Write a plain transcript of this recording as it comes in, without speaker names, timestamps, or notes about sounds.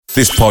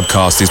This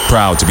podcast is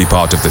proud to be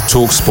part of the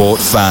TalkSport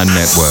Fan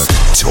Network.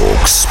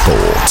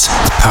 TalkSport.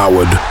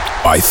 Powered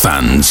by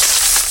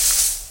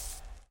fans.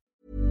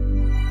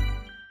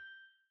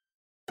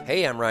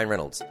 Hey, I'm Ryan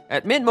Reynolds.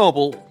 At Mint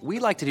Mobile, we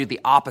like to do the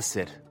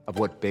opposite of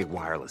what Big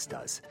Wireless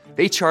does.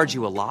 They charge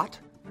you a lot,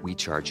 we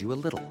charge you a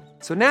little.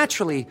 So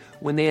naturally,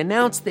 when they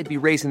announced they'd be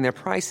raising their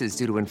prices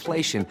due to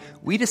inflation,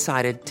 we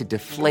decided to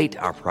deflate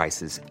our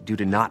prices due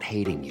to not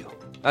hating you.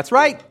 That's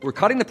right. We're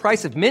cutting the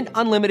price of Mint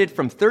Unlimited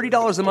from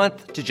 $30 a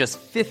month to just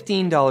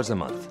 $15 a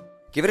month.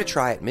 Give it a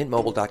try at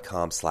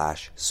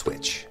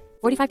mintmobile.com/switch.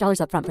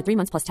 $45 up front for 3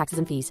 months plus taxes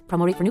and fees.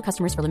 Promo rate for new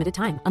customers for limited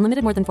time.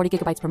 Unlimited more than 40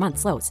 gigabytes per month.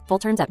 Slows full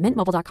terms at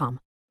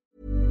mintmobile.com.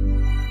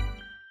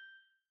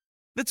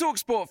 The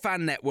TalkSport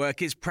Fan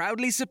Network is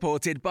proudly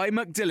supported by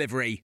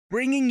McDelivery,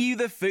 bringing you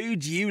the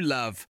food you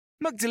love.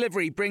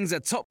 McDelivery brings a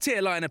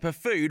top-tier lineup of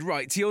food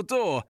right to your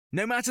door.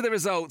 No matter the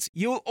result,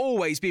 you'll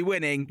always be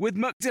winning with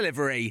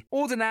McDelivery.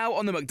 Order now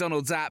on the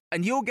McDonald's app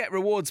and you'll get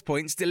rewards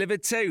points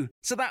delivered too.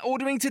 So that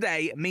ordering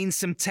today means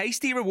some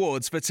tasty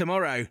rewards for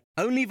tomorrow.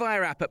 Only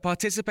via app at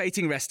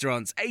participating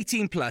restaurants.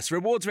 18 plus.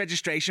 Rewards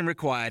registration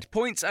required.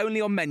 Points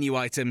only on menu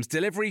items.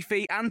 Delivery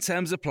fee and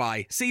terms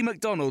apply. See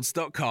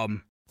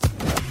mcdonalds.com.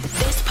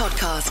 This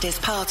podcast is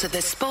part of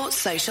the Sports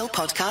Social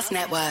Podcast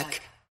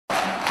Network.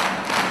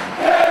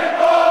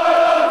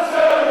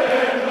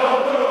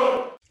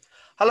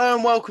 Hello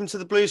and welcome to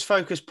the Blues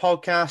Focus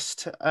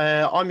podcast.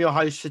 I'm your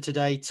host for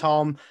today,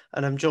 Tom,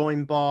 and I'm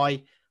joined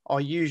by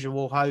our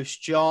usual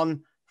host,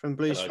 John from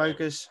Blues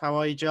Focus. How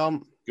are you,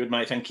 John? Good,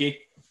 mate. Thank you.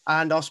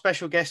 And our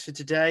special guest for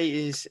today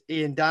is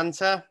Ian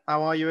Danter.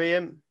 How are you,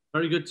 Ian?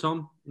 Very good,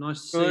 Tom.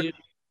 Nice to see you.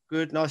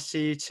 Good. Nice to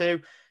see you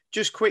too.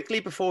 Just quickly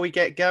before we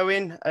get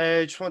going,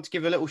 just want to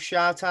give a little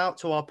shout out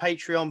to our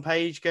Patreon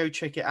page. Go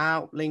check it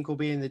out. Link will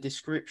be in the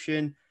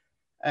description.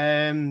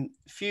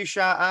 Few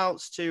shout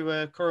outs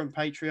to current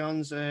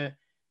Patreons,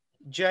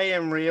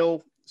 JM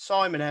Real,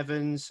 Simon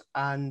Evans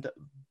and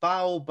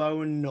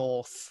Balbone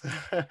North.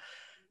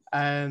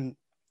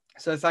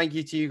 So thank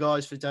you to you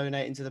guys for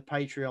donating to the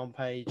Patreon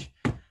page.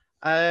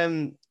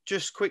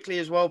 Just quickly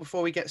as well,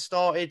 before we get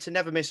started, to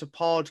never miss a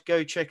pod,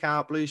 go check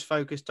out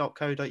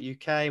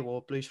bluesfocus.co.uk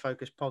or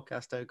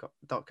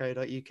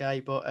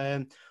bluesfocuspodcast.co.uk.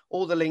 But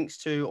all the links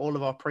to all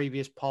of our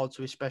previous pods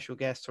with special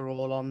guests are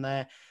all on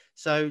there.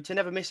 So to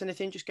never miss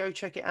anything, just go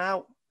check it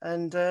out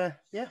and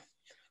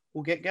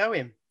we'll get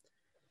going.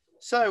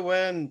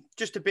 So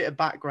just a bit of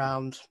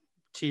background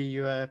to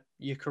your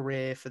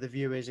career for the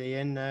viewers,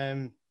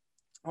 Ian.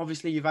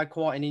 Obviously, you've had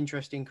quite an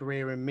interesting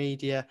career in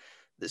media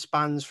that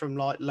spans from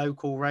like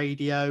local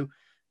radio,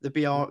 the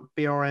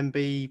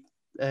BRMB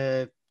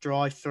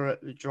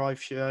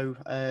drive show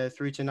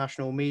through to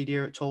national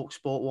media at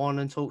TalkSport 1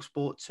 and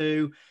TalkSport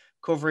 2,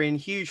 covering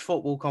huge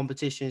football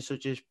competitions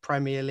such as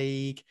Premier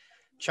League,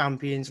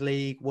 Champions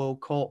League,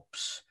 World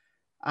Cups.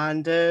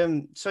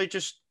 And so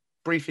just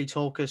briefly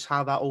talk us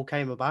how that all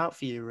came about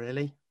for you,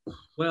 really.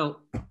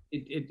 Well,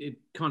 it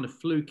kind of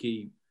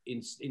fluky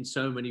in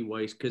so many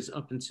ways, because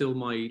up until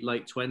my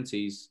late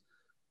 20s,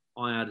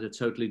 I had a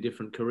totally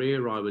different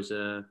career. I was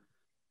a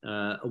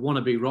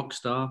wannabe rock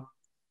star,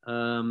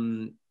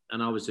 and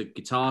I was a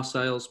guitar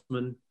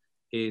salesman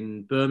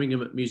in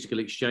Birmingham at Musical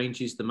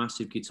Exchanges, the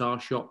massive guitar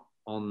shop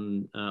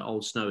on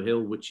Old Snow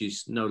Hill, which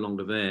is no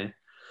longer there.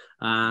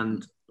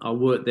 And I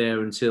worked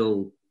there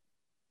until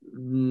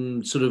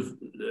sort of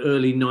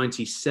early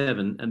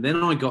 97. And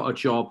then I got a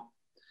job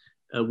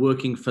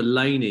working for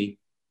Laney,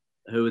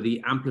 who are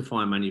the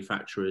amplifier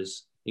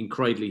manufacturers in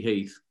Cradley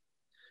Heath.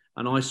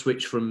 And I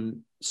switched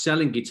from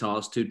selling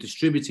guitars to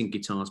distributing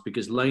guitars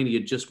because Laney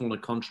had just won a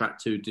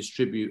contract to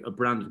distribute a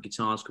brand of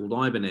guitars called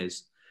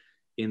Ibanez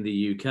in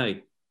the UK.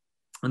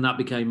 And that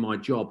became my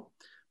job.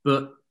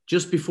 But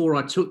just before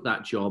I took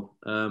that job,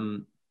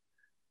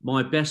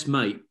 my best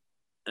mate,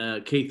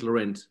 Keith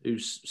Laurent,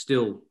 who's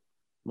still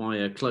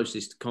my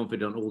closest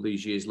confidant all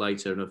these years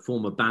later and a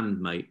former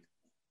bandmate,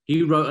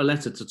 he wrote a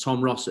letter to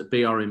Tom Ross at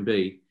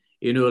BRMB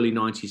in early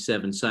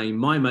 97 saying,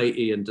 my mate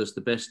Ian does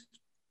the best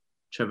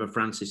Trevor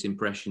Francis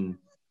impression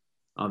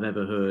I've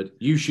ever heard.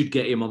 You should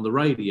get him on the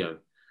radio.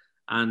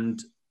 And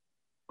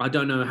I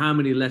don't know how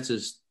many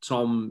letters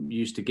Tom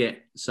used to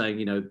get saying,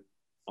 you know,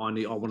 I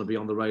want to be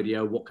on the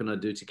radio. What can I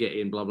do to get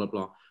in? Blah, blah,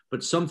 blah.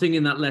 But something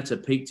in that letter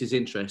piqued his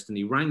interest, and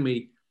he rang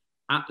me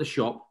at the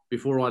shop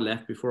before I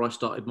left, before I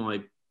started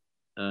my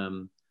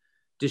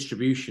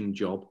distribution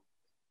job.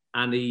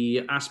 And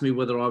he asked me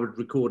whether I would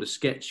record a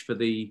sketch for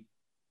the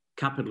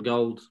Capital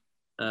Gold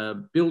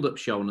build-up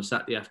show on a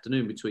Saturday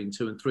afternoon between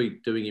 2 and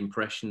 3, doing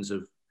impressions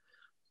of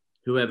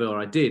whoever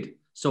I did.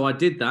 So I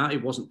did that.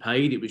 It wasn't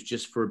paid. It was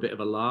just for a bit of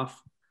a laugh.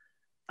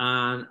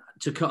 And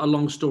to cut a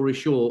long story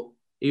short,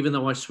 even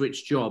though I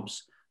switched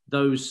jobs,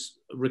 those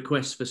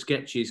requests for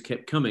sketches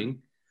kept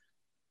coming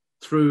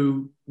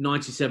through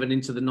 97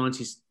 into the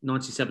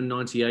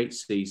 97-98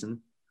 season.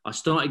 I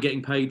started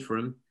getting paid for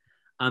them.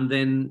 And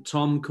then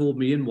Tom called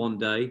me in one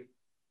day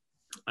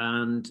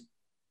and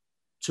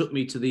took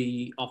me to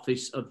the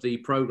office of the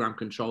program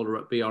controller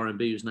at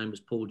BRMB, whose name was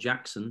Paul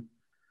Jackson.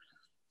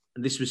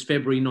 And this was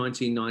February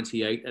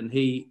 1998. And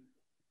he,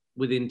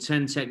 within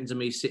 10 seconds of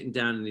me sitting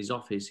down in his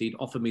office, he'd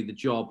offered me the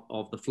job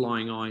of the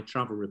Flying Eye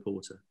travel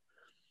reporter.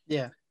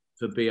 Yeah.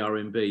 For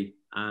BRMB.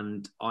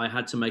 And I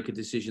had to make a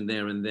decision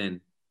there and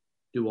then.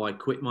 Do I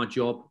quit my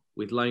job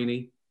with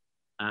Laney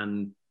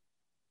and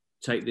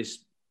take this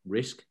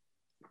risk?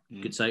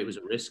 You could say it was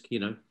a risk,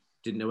 didn't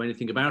know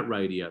anything about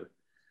radio.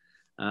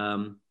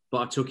 But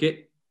I took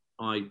it.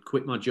 I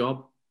quit my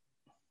job.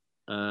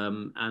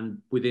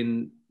 And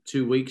within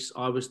 2 weeks,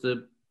 I was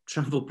the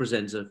travel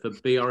presenter for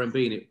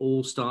BRMB. And it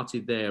all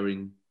started there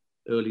in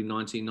early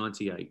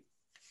 1998.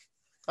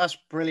 That's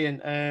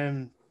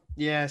brilliant.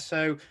 Yeah,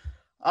 so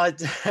I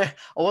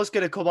was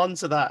going to come on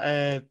to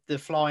that, the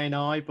Flying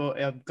Eye,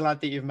 but I'm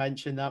glad that you've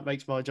mentioned that.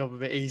 Makes my job a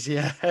bit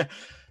easier.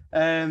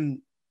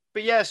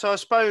 But yeah, so I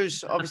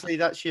suppose obviously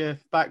that's your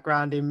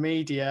background in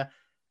media.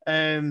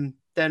 Then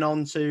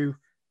on to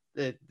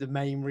the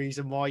main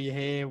reason why you're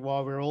here,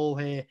 why we're all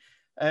here.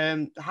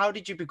 How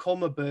did you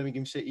become a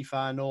Birmingham City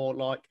fan, or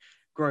like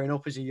growing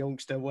up as a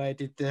youngster, where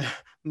did the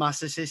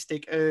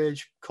masochistic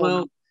urge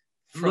come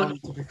from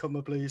to become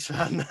a Blues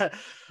fan?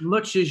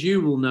 Much as you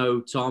will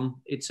know,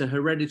 Tom, it's a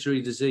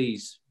hereditary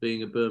disease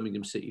being a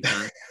Birmingham City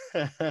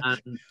fan.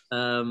 And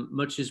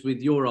much as with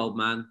your old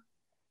man,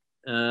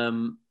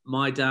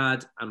 my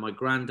dad and my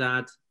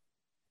granddad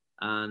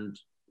and,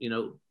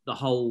 the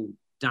whole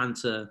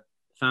Danter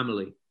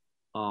family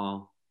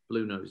are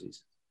Blue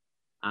Noses.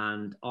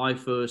 And I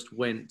first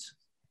went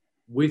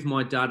with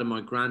my dad and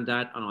my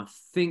granddad, and I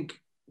think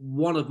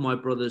one of my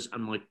brothers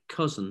and my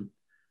cousin,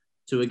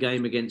 to a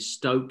game against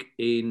Stoke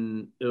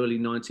in early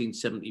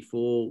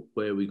 1974,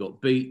 where we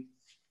got beat.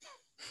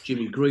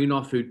 Jimmy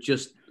Greenough, who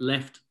just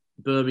left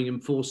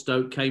Birmingham for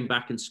Stoke, came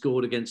back and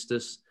scored against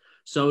us.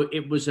 So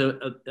it was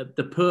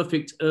the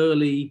perfect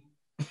early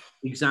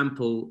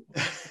example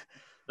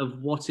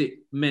of what it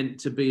meant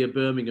to be a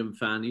Birmingham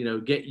fan.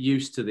 Get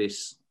used to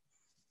this,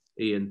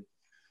 Ian.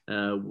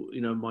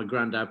 My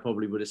granddad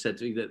probably would have said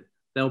to me that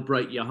they'll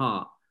break your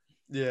heart.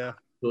 Yeah.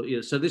 But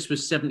so this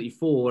was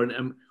 74,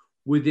 and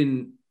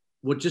within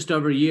just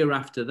over a year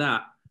after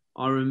that,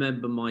 I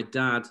remember my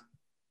dad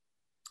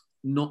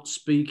not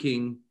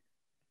speaking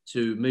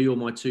to me or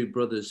my two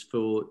brothers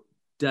for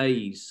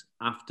days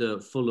after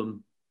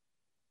Fulham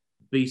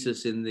beat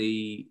us in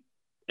the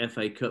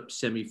FA Cup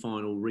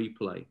semi-final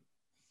replay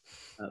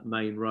at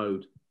Main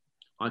Road.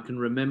 I can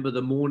remember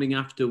the morning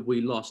after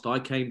we lost, I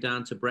came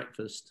down to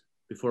breakfast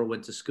before I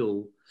went to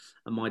school,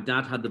 and my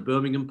dad had the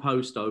Birmingham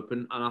Post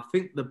open, and I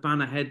think the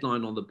banner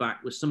headline on the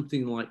back was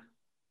something like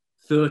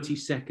 30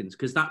 seconds,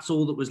 because that's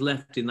all that was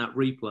left in that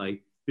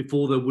replay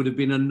before there would have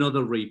been another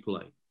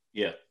replay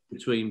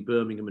between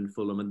Birmingham and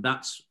Fulham. And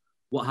that's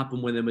what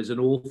happened when there was an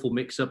awful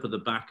mix-up at the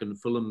back and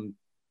Fulham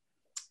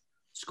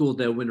scored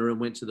their winner and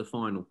went to the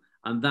final.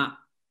 And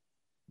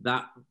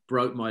that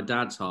broke my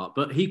dad's heart.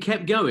 But he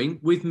kept going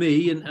with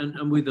me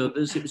and with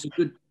others. It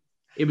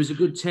was a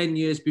good 10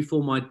 years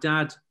before my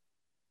dad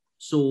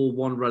saw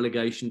one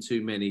relegation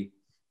too many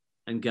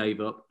and gave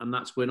up. And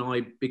that's when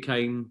I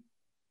became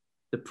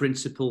the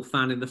principal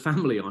fan in the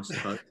family, I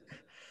suppose.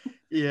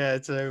 Yeah,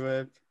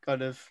 so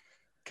kind of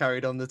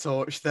carried on the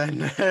torch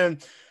then.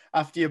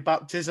 After your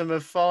baptism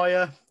of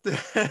fire.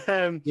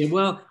 Yeah,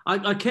 well,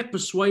 I kept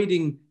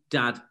persuading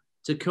Dad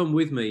to come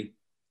with me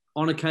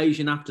on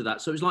occasion after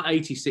that. So it was like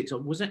 86.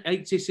 Was it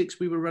 86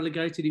 we were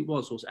relegated? It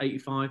was, or was it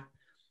 85?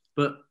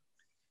 But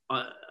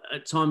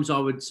at times I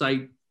would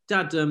say,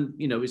 Dad,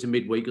 it's a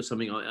midweek or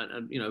something.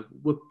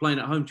 We're playing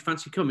at home. Do you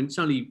fancy coming? It's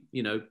only,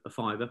 a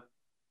fiver.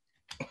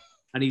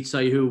 And he'd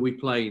say, who are we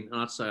playing? And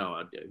I'd say,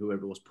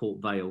 whoever it was,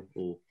 Port Vale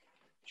or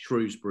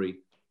Shrewsbury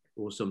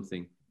or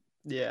something.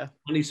 Yeah.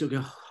 And he'd sort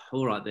of go,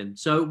 all right then.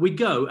 So we'd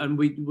go and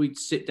we'd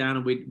sit down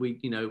and we'd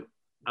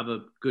have a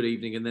good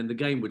evening, and then the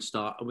game would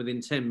start. And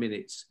within 10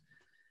 minutes,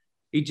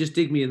 he'd just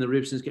dig me in the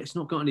ribs and go, it's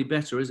not got any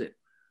better, is it?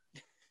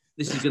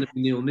 This is going to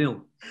be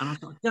 0-0. And I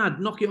thought, Dad,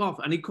 knock it off.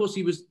 And of course,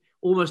 he was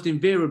almost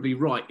invariably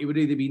right. It would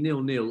either be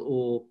 0-0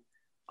 or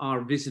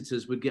our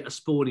visitors would get a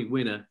sporting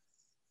winner.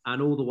 And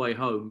all the way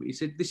home, he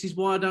said, this is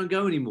why I don't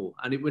go anymore.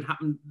 And it would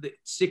happen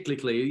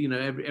cyclically,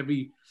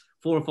 every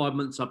 4 or 5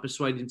 months, I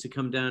persuaded him to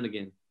come down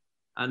again.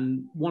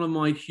 And one of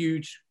my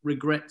huge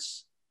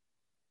regrets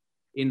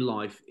in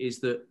life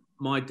is that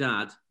my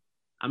dad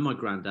and my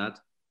granddad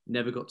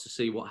never got to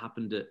see what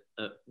happened at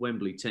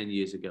Wembley 10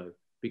 years ago,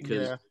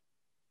 because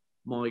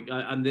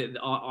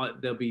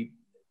there'll be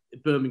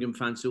Birmingham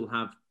fans who'll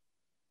have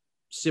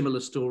similar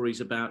stories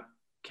about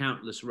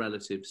countless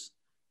relatives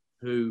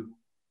who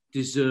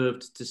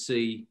deserved to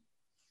see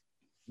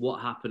what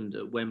happened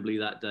at Wembley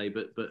that day,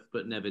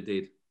 but never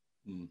did.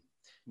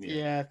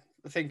 Yeah,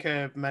 I think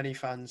many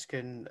fans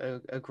can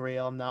agree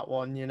on that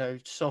one.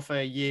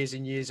 Suffer years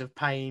and years of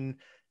pain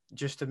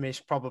just to miss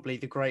probably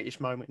the greatest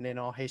moment in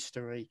our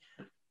history.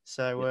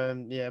 So,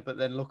 but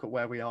then look at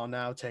where we are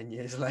now 10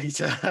 years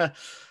later,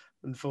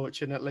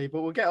 unfortunately.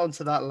 But we'll get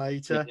onto that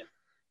later.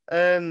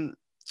 Yeah.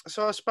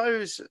 So I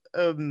suppose...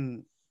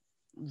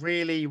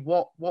 really,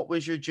 what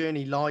was your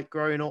journey like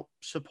growing up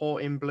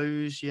supporting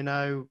Blues?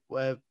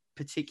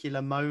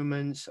 particular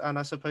moments? And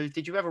I suppose,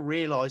 did you ever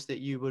realise that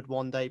you would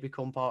one day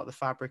become part of the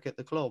fabric at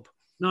the club?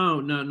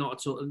 No, not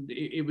at all.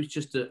 It was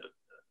just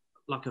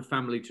like a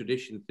family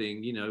tradition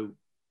thing.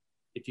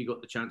 If you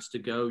got the chance to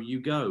go, you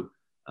go.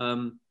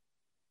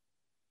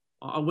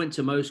 I went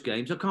to most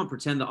games. I can't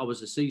pretend that I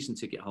was a season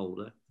ticket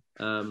holder.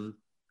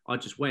 I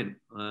just went,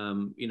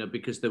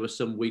 because there were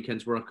some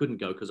weekends where I couldn't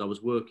go because I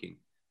was working.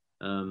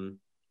 The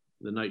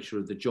nature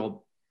of the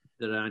job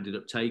that I ended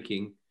up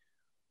taking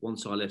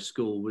once I left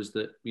school was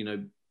that,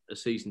 a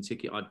season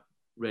ticket I'd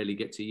rarely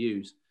get to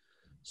use.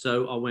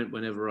 So I went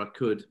whenever I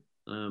could.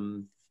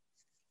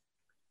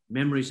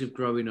 Memories of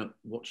growing up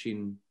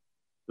watching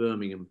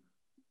Birmingham.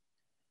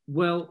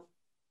 Well,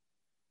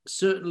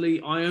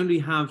 certainly I only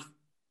have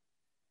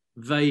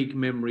vague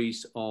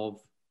memories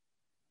of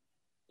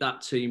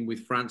that team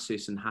with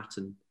Francis and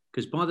Hatton,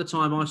 because by the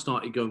time I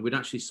started going, we'd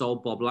actually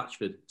sold Bob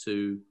Latchford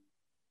to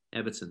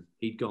Everton.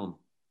 He'd gone.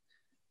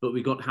 But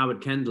we got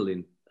Howard Kendall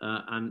in.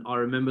 And I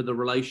remember the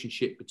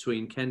relationship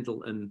between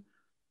Kendall and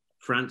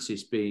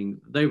Francis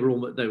being, they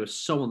were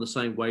so on the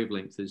same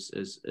wavelength as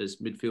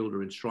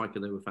midfielder and striker.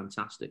 They were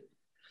fantastic.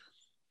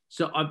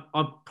 So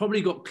I've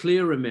probably got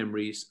clearer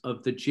memories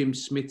of the Jim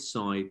Smith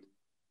side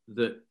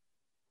that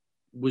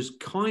was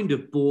kind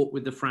of bought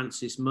with the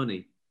Francis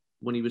money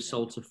when he was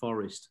sold to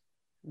Forest.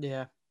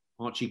 Yeah.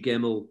 Archie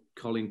Gemmell,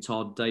 Colin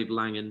Todd, Dave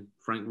Langan,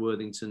 Frank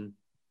Worthington,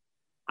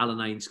 Alan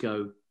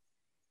Ainscough,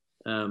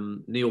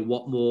 Neil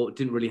Watmore. It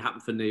didn't really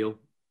happen for Neil.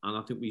 And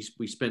I think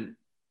we spent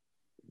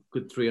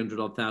good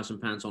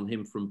 £300,000 on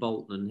him from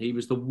Bolton. And he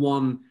was the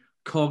one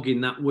cog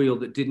in that wheel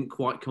that didn't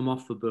quite come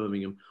off for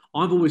Birmingham.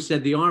 I've always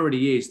said the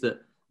irony is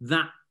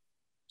that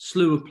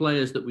slew of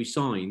players that we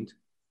signed,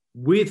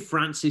 with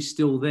Francis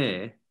still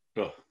there,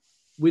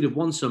 we'd have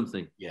won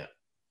something. Yeah.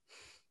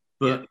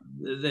 But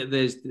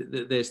there's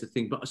the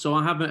thing. But so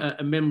I have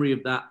a memory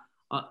of that.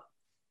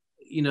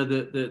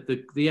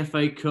 The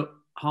FA Cup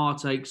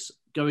heartaches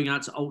going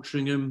out to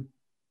Altrincham,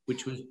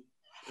 which was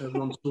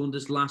Ron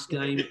Saunders' last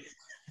game.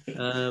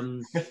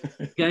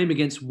 Game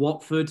against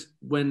Watford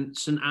when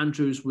St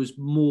Andrews was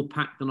more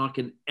packed than I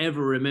can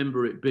ever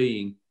remember it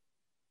being,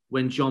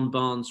 when John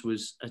Barnes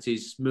was at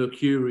his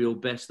mercurial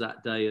best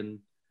that day and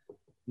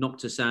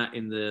knocked us out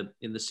in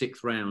the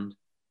sixth round.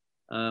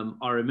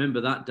 I remember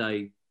that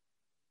day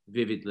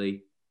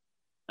vividly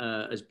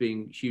as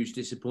being huge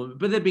disappointment.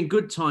 But there've been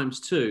good times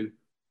too.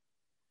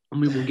 I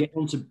mean, we'll get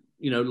on to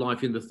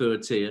life in the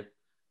third tier,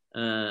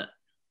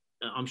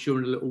 I'm sure,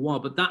 in a little while.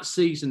 But that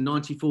season,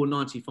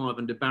 94-95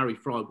 under Barry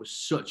Fry was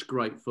such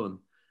great fun.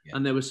 Yeah.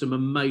 And there was some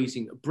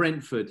amazing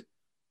Brentford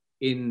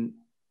in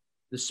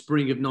the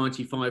spring of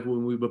 95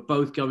 when we were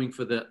both going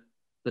for the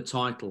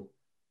title.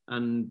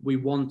 And we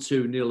won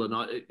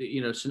 2-0.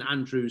 And St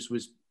Andrews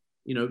was,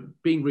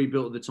 being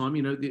rebuilt at the time.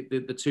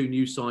 The two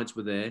new sides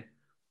were there.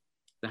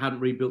 They hadn't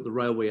rebuilt the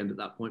railway end at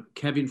that point.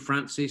 Kevin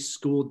Francis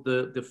scored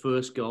the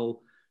first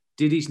goal.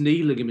 Did his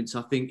knee ligaments,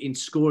 I think, in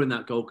scoring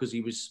that goal because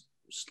he was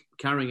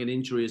carrying an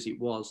injury as it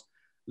was.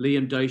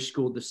 Liam Daish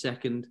scored the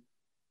second.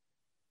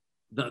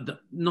 The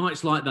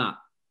nights like that.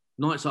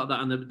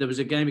 And there was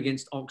a game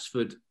against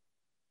Oxford a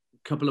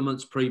couple of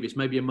months previous,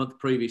 maybe a month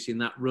previous in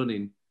that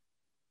running,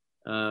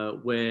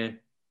 where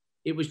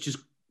it was just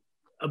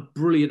a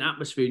brilliant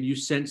atmosphere, and you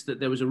sensed that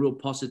there was a real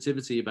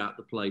positivity about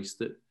the place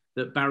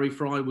that Barry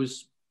Fry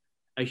was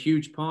a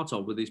huge part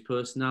of with his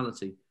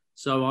personality.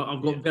 So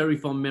I've got very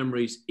fond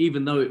memories,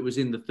 even though it was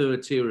in the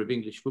third tier of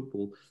English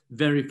football,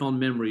 very fond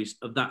memories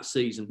of that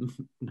season,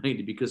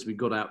 mainly because we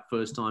got out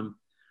first time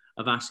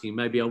of asking.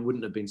 Maybe I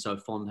wouldn't have been so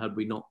fond had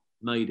we not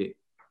made it.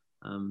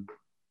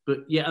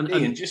 But yeah,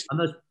 Ian, just on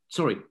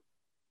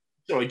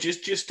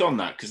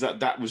that, because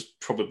that was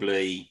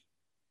probably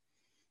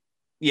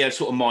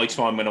sort of my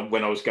time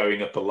when I was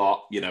going up a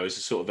lot, as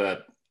a sort of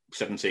a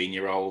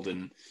 17-year-old,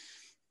 and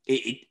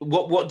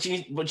what do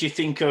you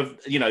think of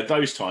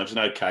those times? And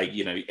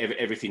okay,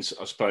 everything's,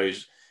 I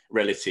suppose,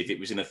 relative. It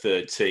was in a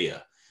third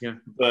tier,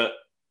 but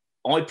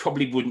I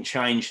probably wouldn't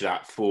change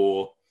that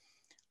for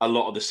a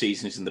lot of the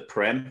seasons in the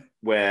Prem,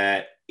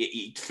 where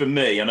for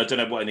me, and I don't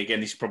know what, and again,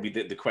 this is probably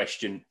the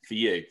question for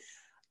you,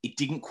 it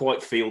didn't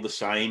quite feel the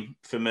same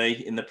for me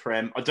in the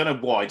Prem. I don't know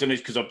why. I don't know if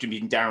it's because I've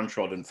been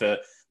downtrodden for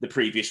the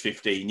previous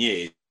 15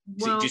 years.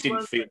 It just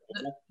didn't feel...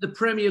 The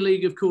Premier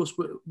League, of course,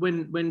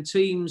 when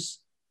teams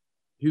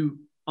who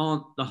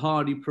aren't the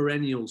hardy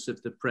perennials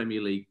of the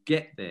Premier League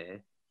get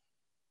there,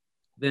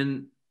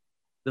 then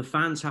the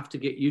fans have to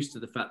get used to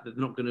the fact that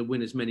they're not going to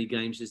win as many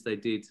games as they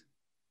did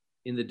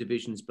in the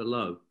divisions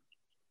below.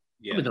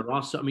 Yeah. I mean, there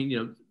are some,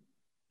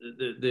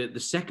 the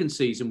second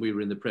season we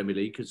were in the Premier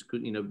League, because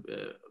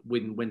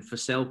when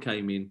Fussell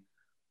came in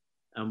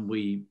and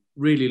we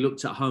really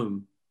looked at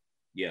home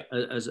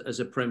as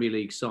a Premier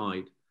League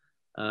side,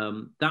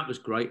 that was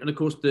great. And of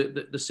course,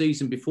 the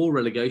season before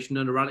relegation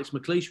under Alex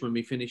McLeish, when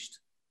we finished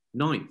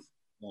ninth,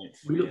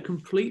 we looked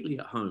completely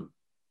at home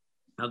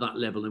at that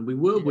level, and we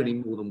were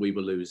winning more than we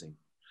were losing.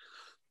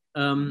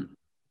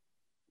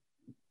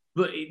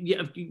 But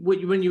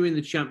when you're in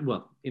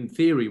the in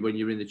theory, when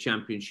you're in the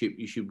Championship,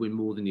 you should win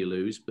more than you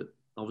lose. But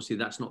Obviously,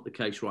 that's not the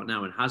case right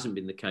now and hasn't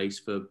been the case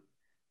for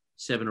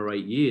 7 or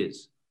 8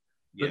 years.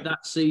 Yeah. But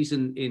that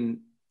season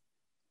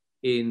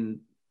in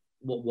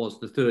what was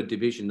the third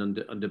division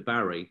under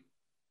Barry,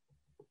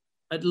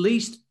 at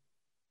least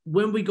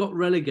when we got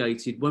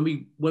relegated, when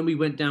we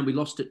went down, we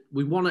lost it.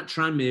 We won at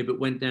Tranmere, but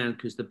went down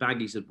because the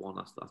Baggies had won.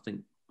 I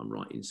think I'm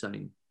right in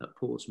saying at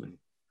Portsmouth.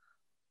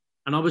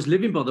 And I was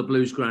living by the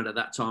Blues ground at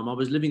that time. I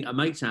was living at a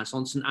mate's house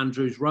on St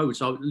Andrews Road,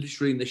 so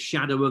literally in the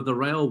shadow of the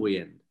railway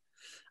end.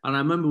 And I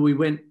remember we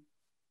went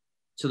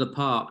to the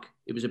park.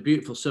 It was a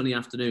beautiful sunny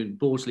afternoon,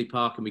 Borsley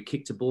Park, and we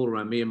kicked a ball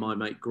around, me and my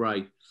mate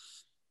Gray,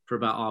 for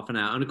about half an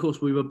hour. And of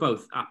course, we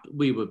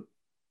were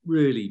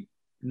really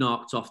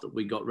knocked off that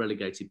we got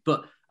relegated.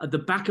 But at the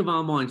back of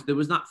our minds, there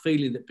was that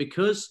feeling that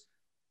because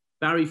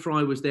Barry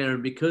Fry was there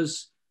and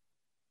because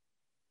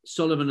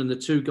Sullivan and the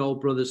two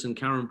Gold brothers and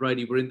Karen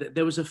Brady were in,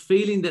 there was a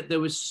feeling that there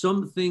was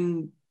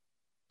something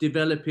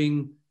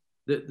developing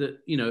that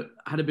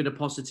had a bit of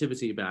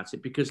positivity about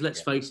it. Because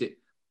let's face it,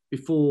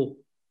 before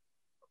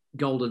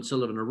Gold and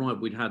Sullivan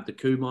arrived, we'd had the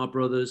Kumar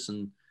brothers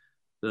and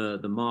the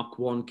Mark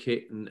I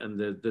kit and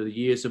the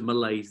years of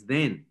malaise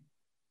then.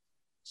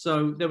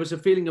 So there was a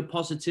feeling of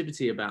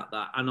positivity about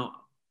that. And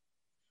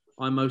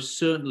I most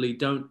certainly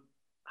don't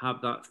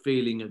have that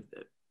feeling of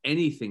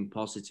anything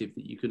positive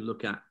that you can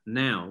look at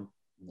now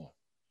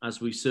as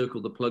we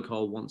circle the plug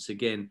hole once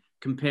again,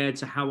 compared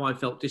to how I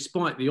felt,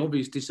 despite the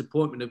obvious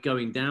disappointment of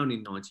going down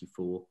in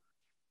 94.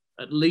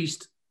 At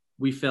least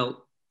we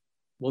felt,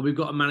 well, we've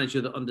got a manager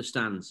that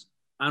understands.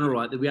 And all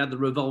right, that we had the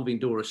revolving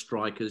door of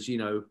strikers,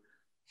 Siggy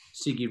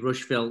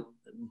Rushfeldt,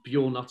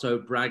 Bjorn Otto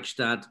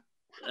Bragstad,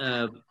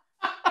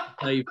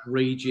 Dave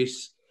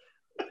Regis,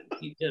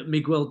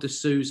 Miguel de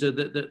Souza,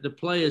 the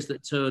players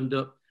that turned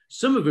up.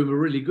 Some of them were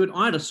really good.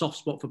 I had a soft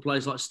spot for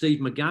players like Steve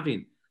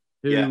McGavin,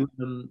 who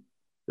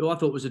I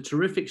thought was a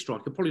terrific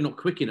striker. Probably not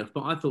quick enough,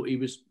 but I thought he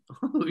was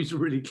a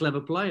really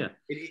clever player.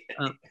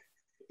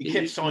 He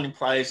kept signing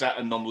players out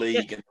of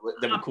non-league, and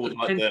they were called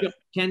like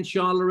Ken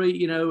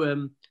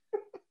Charlery,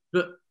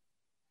 but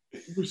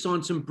we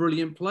signed some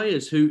brilliant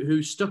players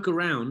who stuck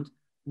around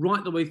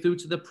right the way through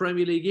to the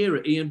Premier League era.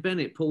 Ian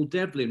Bennett, Paul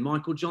Devlin,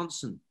 Michael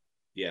Johnson,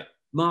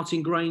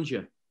 Martin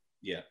Granger.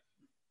 Yeah.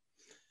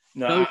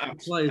 No,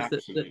 those players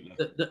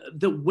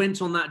that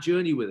went on that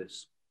journey with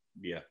us.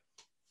 Yeah.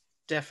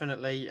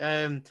 Definitely.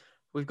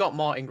 We've got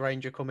Martin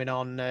Granger coming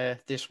on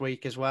this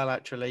week as well,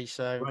 actually.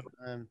 So,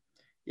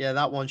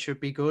 that one should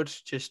be good.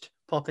 Just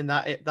popping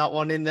that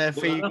one in there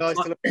for you guys.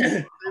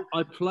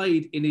 I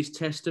played in his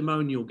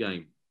testimonial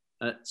game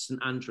at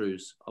St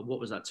Andrews. What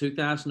was that,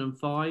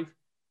 2005?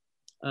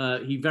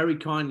 He very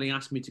kindly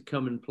asked me to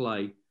come and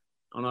play,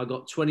 and I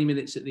got 20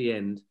 minutes at the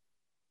end,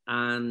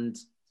 and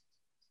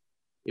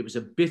it was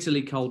a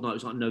bitterly cold night. It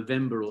was like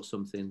November or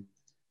something.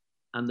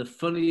 And the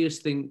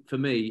funniest thing for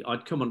me,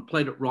 I'd come on,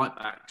 played at right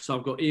back. So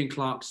I've got Ian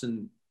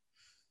Clarkson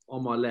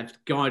on my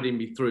left, guiding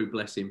me through,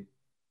 bless him.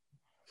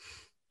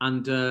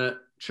 And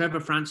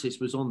Trevor Francis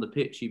was on the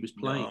pitch. He was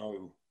playing.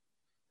 No.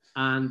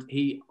 And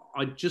I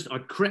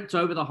crept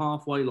over the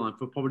halfway line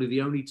for probably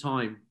the only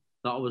time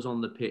that I was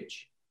on the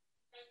pitch.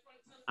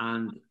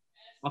 And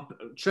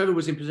Trevor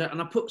was in possession.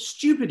 And I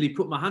stupidly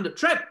put my hand up,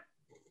 Trev!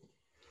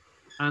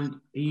 And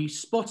he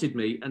spotted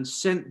me and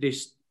sent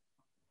this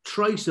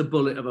tracer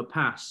bullet of a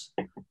pass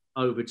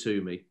over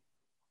to me,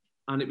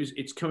 and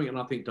it's coming, and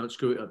I think, don't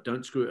screw it up,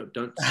 don't screw it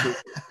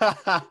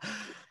up.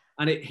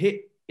 And it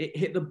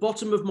hit the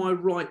bottom of my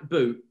right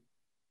boot,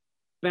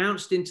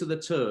 bounced into the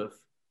turf,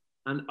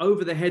 and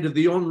over the head of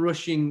the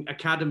onrushing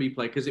academy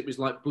player, because it was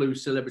like Blue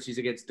Celebrities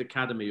Against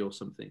Academy or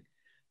something,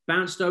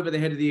 bounced over the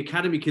head of the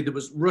academy kid that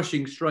was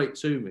rushing straight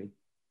to me,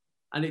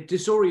 and it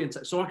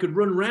disoriented, so I could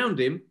run round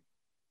him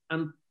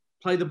and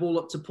play the ball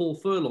up to Paul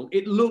Furlong.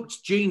 It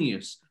looked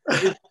genius.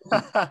 I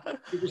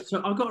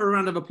got a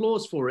round of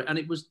applause for it, and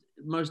it was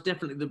most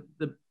definitely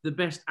the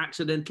best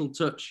accidental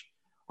touch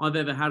I've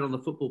ever had on the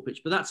football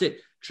pitch. But that's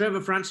it.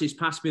 Trevor Francis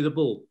passed me the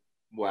ball.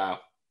 Wow.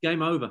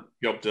 Game over.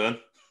 Job done.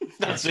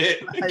 That's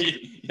it.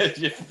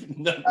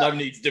 No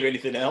need to do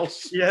anything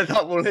else. Yeah,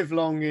 that will live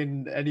long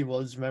in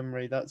anyone's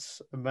memory.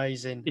 That's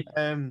amazing.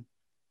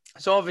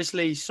 So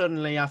obviously,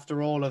 suddenly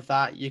after all of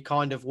that, you're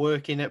kind of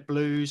working at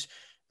Blues.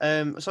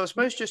 So I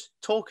suppose just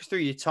talk us through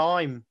your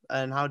time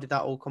and how did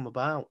that all come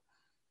about?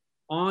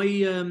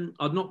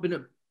 I'd not been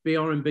at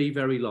BRMB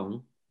very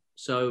long,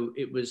 so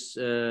it was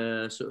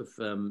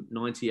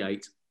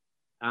 98,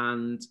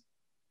 and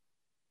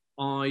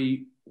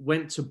I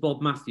went to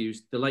Bob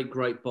Matthews, the late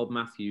great Bob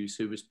Matthews,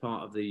 who was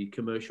part of the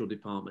commercial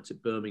department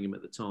at Birmingham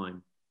at the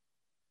time,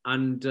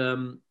 and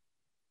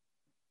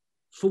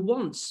for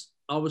once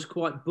I was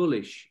quite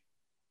bullish.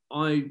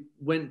 I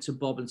went to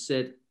Bob and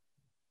said,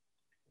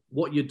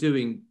 what you're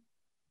doing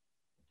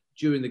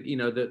during the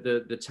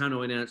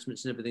Tannoy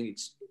announcements and everything,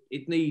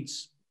 it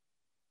needs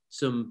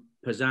some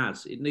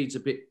pizzazz. It needs a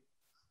bit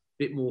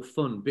more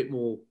fun, a bit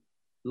more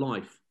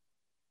life.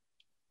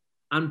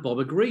 And Bob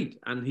agreed,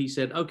 and he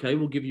said, "Okay,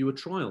 we'll give you a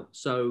trial."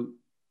 So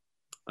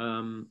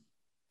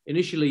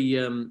initially,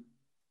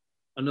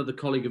 another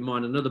colleague of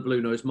mine, another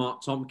Blue Nose,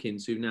 Mark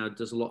Tompkins, who now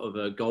does a lot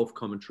of golf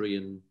commentary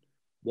and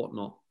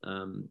whatnot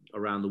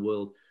around the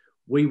world.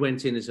 We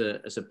went in as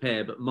a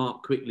pair, but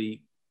Mark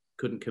quickly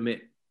couldn't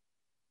commit.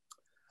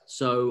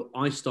 So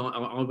I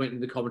went in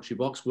the commentary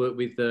box, worked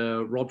with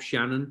Rob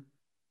Shannon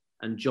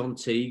and John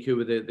Teague, who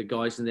were the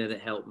guys in there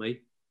that helped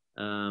me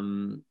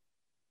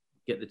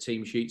get the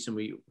team sheets, and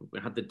we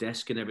had the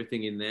desk and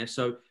everything in there.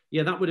 So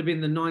yeah, that would have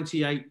been the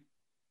 98,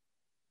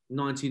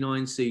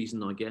 99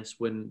 season, I guess,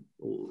 when,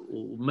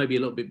 or maybe a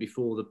little bit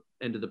before the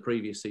end of the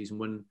previous season,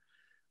 when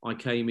I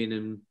came in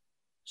and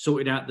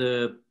sorted out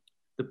the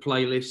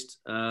playlist,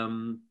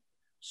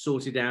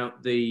 sorted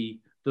out the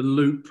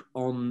loop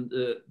on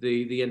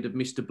the end of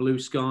Mr. Blue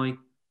Sky,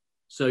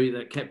 so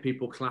that kept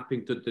people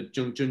clapping to the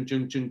jung jung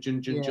jung jung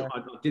jung jung. Yeah.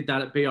 I did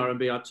that at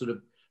BRMB. I'd sort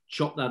of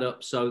chopped that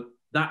up, so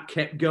that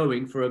kept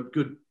going for a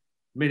good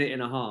minute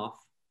and a half.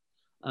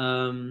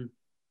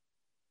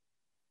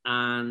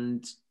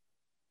 And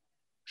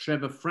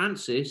Trevor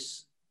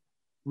Francis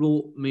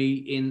brought me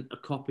in a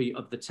copy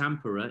of the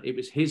Tamperer. It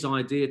was his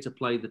idea to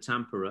play the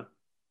Tamperer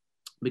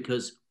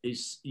because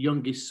his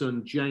youngest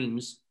son,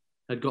 James,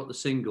 had got the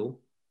single,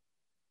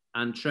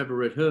 and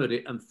Trevor had heard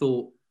it and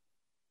thought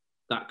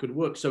that could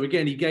work. So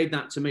again, he gave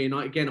that to me, and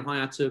I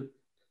had to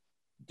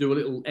do a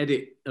little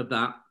edit of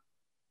that.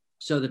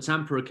 So the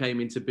Tamperer came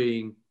into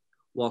being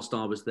whilst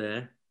I was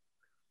there.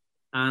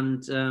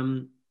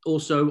 And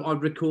also I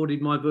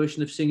recorded my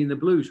version of Singing the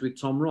Blues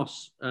with Tom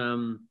Ross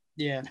around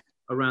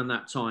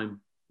that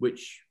time,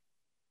 which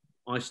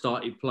I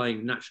started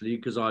playing naturally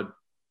because I'd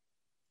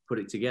put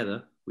it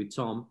together with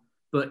Tom.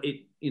 But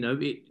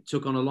it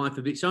took on a life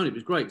of its own. It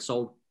was great. It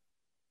sold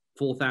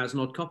 4,000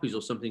 odd copies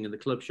or something in the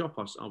club shop,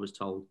 I was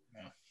told.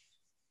 Yeah.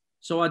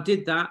 So I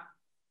did that.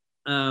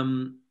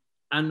 And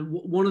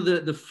one of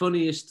the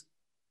funniest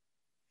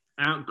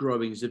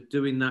outgrowings of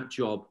doing that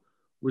job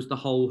was the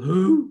whole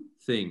who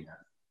thing,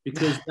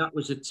 because that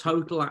was a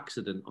total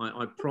accident,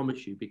 I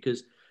promise you.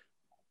 Because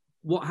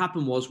what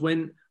happened was,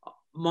 when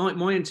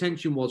my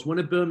intention was, when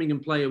a Birmingham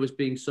player was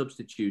being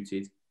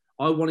substituted,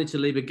 I wanted to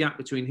leave a gap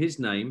between his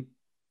name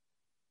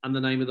and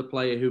the name of the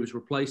player who was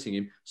replacing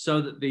him,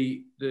 so that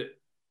the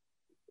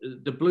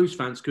Blues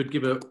fans could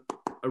give a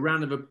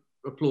round of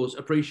applause,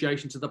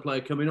 appreciation to the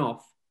player coming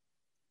off,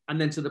 and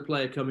then to the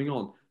player coming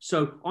on.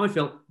 So I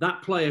felt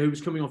that player who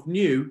was coming off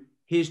knew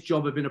his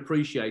job had been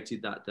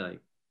appreciated that day.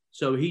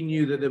 So he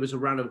knew that there was a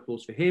round of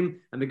applause for him,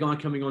 and the guy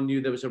coming on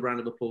knew there was a round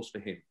of applause for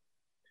him.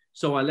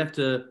 So I left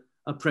a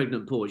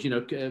pregnant pause,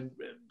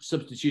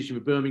 substitution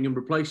for Birmingham,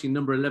 replacing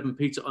number 11,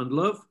 Peter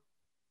Undlove.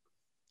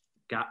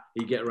 Gap,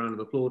 you get a round of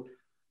applause.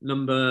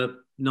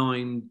 Number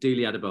 9,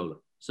 Dele Adebola,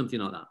 something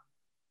like that.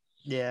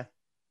 Yeah.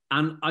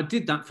 And I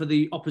did that for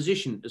the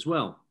opposition as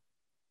well,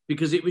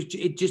 because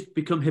it just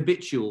become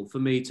habitual for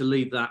me to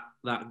leave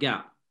that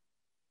gap.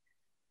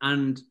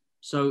 And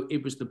so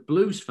it was the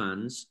Blues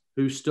fans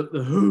who stuck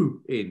the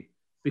who in,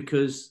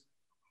 because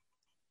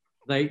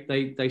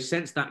they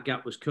sensed that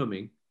gap was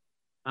coming,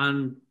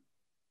 and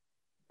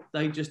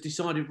they just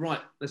decided,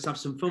 right, let's have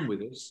some fun with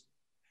this.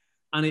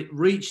 And it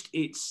reached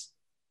its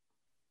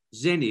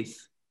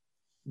zenith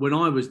when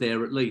I was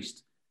there, at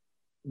least,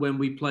 when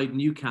we played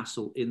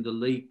Newcastle in the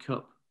League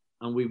Cup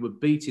and we were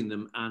beating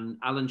them, and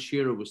Alan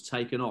Shearer was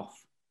taken off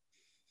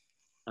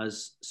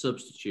as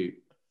substitute.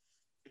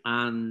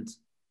 And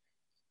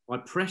I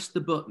pressed the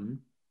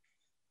button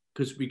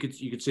because you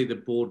could see the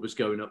board was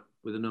going up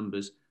with the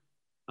numbers,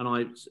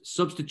 and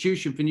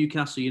substitution for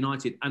Newcastle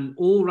United, and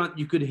all around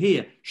you could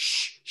hear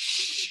shh,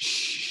 shh,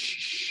 shh,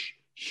 shh,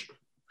 shh.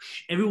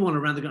 Everyone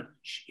around the gun.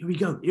 Here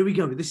we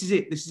go. This is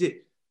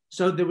it.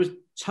 So there was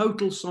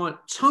total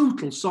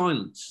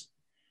silence.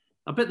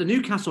 I bet the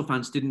Newcastle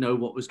fans didn't know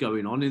what was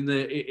going on in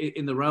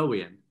the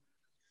railway end.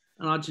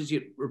 And I just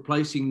get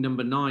replacing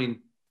number 9,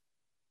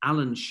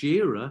 Alan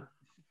Shearer.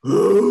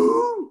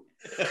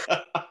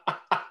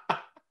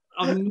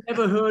 I've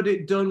never heard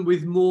it done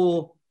with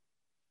more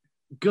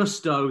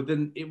gusto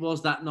than it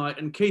was that night.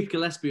 And Keith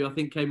Gillespie, I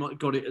think,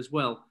 got it as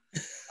well.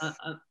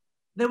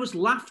 There was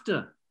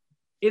laughter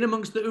in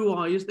amongst the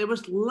ooh-ahs. There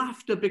was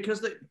laughter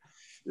because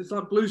it's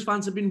like Blues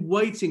fans have been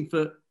waiting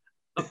for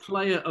a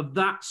player of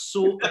that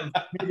sort of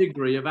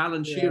pedigree of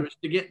Alan Shearer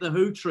to get the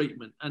who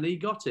treatment, and he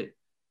got it.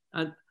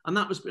 And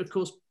that was, of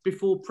course,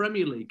 before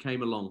Premier League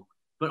came along.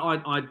 But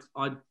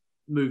I'd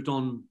moved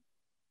on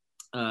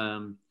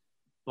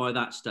by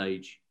that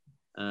stage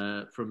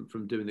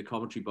from doing the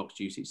commentary box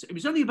duties. It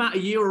was only about a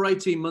year or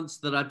 18 months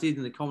that I did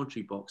in the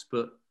commentary box,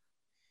 but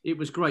it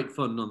was great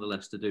fun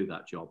nonetheless to do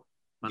that job.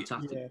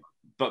 Fantastic. Yeah.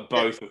 But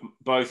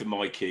both of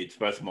my kids,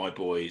 both of my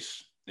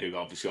boys, who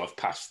obviously I've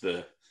passed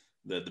the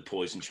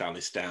poison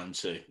chalice down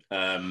to,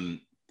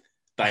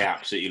 they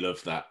absolutely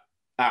love that.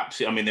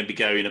 Absolutely. I mean, they've been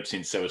going up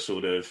since they were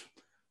sort of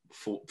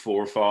 4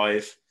 or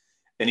 5.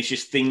 And it's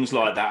just things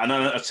like that. And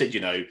I said,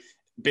 a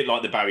bit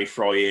like the Barry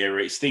Fry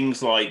era, it's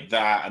things like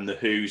that and the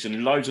Who's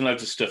and loads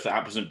of stuff that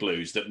happens in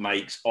Blues that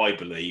makes, I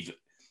believe,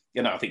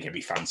 I think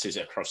every fan says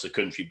it across the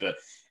country, but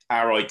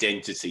our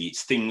identity,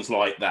 it's things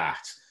like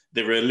that.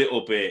 They're a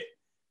little bit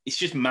it's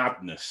just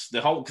madness.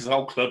 Because the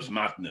whole club's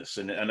madness,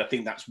 and I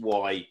think that's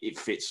why it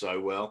fits so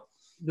well.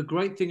 The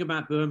great thing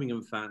about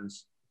Birmingham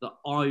fans that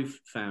I've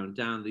found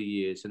down the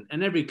years,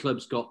 and every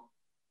club's got,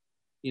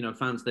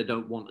 fans they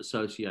don't want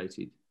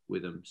associated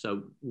with them,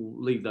 so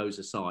we'll leave those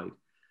aside.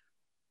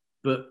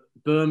 But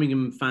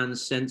Birmingham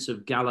fans' sense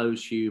of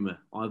gallows humour,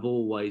 I've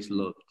always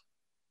loved.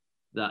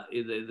 That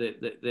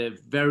they're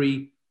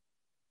very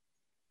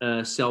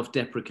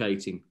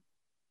self-deprecating.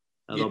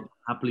 They'll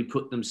happily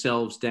put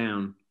themselves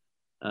down,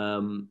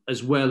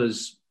 as well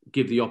as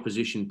give the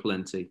opposition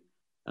plenty.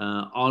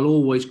 I'll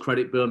always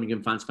credit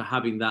Birmingham fans for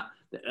having that,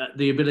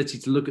 the ability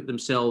to look at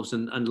themselves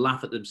and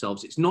laugh at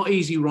themselves. It's not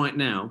easy right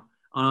now.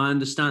 I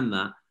understand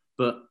that,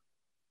 but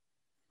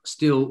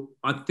still,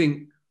 I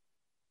think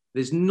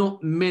there's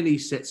not many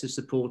sets of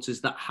supporters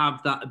that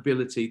have that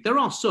ability. There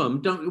are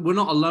some, we're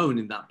not alone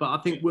in that, but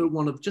I think we're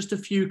one of just a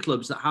few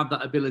clubs that have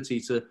that ability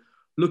to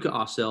look at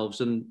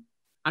ourselves and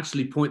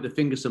actually point the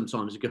finger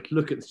sometimes and go,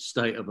 look at the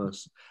state of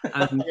us,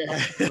 and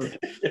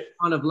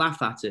kind of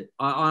laugh at it.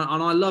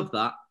 I love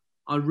that.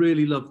 I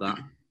really love that.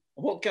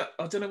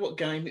 I don't know what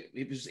game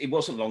it was. It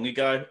wasn't long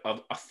ago.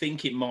 I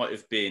think it might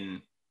have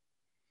been.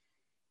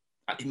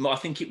 I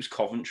think it was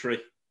Coventry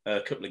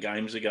a couple of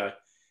games ago.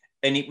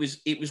 And it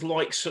was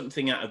like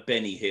something out of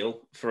Benny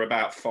Hill for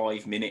about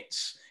 5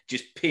 minutes,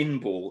 just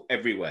pinball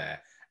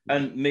everywhere.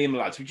 And me and my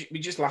lads,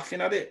 we're just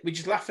laughing at it. We're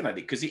just laughing at it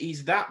because it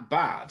is that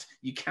bad.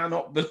 You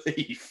cannot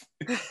believe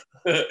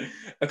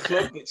a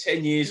club that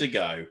 10 years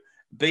ago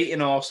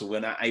beating Arsenal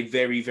and a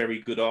very,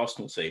 very good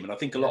Arsenal team. And I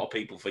think a lot of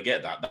people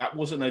forget that. That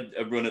wasn't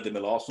a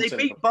run-of-the-mill Arsenal team.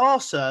 They beat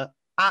Barca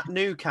at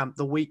Nou Camp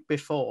the week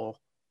before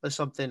or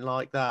something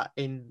like that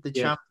in the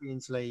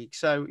Champions League.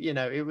 So,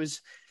 it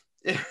was...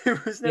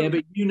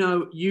 but you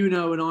know,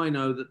 and I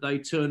know that they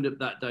turned up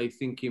that day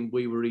thinking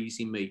we were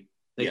easy meat.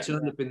 They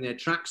turned up in their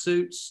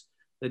tracksuits.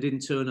 They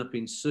didn't turn up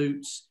in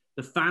suits.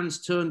 The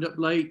fans turned up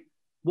late.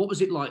 What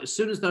was it like? As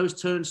soon as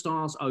those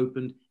turnstiles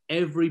opened,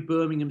 every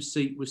Birmingham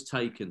seat was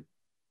taken.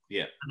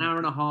 Yeah. An hour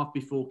and a half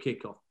before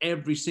kickoff.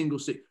 Every single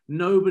seat.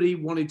 Nobody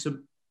wanted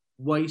to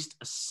waste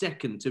a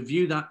second to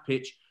view that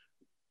pitch.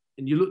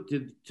 And you looked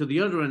to the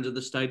other end of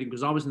the stadium,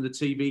 because I was in the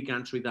TV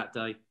gantry that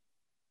day.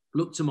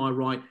 Looked to my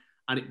right,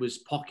 and it was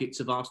pockets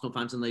of Arsenal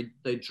fans, and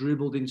they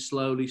dribbled in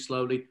slowly.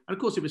 And of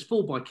course, it was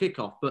full by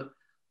kickoff, but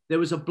there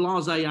was a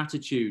blasé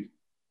attitude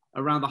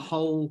around the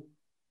whole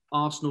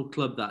Arsenal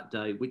club that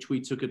day, which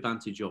we took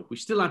advantage of. We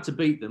still had to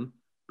beat them,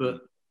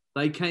 but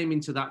they came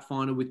into that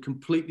final with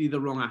completely the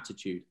wrong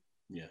attitude.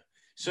 Yeah.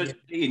 So,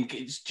 Ian,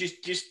 it's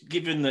just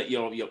given that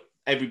you're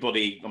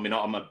everybody. I mean,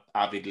 I'm an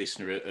avid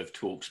listener of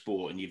Talk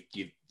Sport, and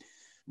you've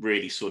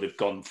really sort of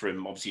gone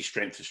from obviously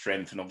strength to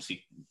strength, and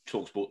obviously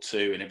Talk Sport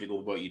 2 and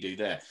everything what you do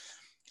there.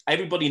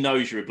 Everybody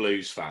knows you're a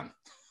Blues fan.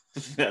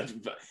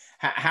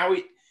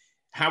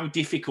 How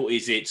difficult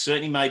is it?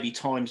 Certainly, maybe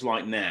times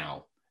like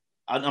now.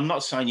 I'm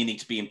not saying you need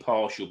to be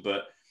impartial,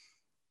 but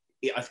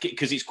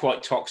because it's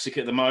quite toxic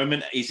at the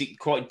moment, is it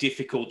quite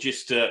difficult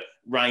just to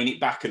rein it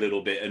back a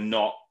little bit and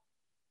not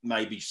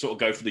maybe sort of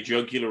go for the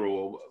jugular?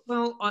 Or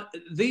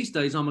these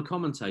days I'm a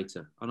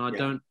commentator and I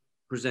don't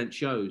present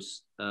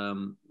shows.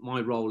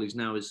 My role is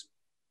now as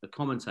a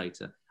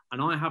commentator,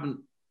 and I haven't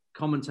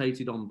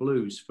commentated on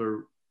Blues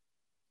for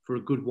a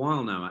good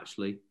while now.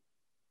 Actually,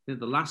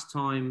 the last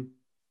time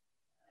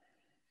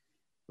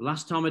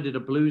I did a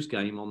Blues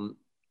game on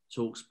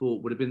Talk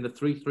Sport would have been the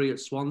 3-3 at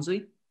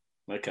Swansea.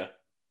 Okay,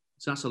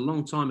 so that's a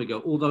long time ago.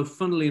 Although,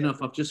 funnily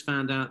enough, I've just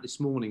found out this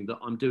morning that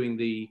I'm doing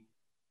the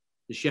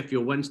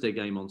Sheffield Wednesday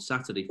game on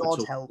Saturday. For God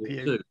Talk help Sport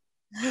you.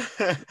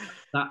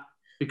 That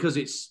because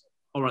it's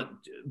all right.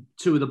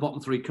 2 of the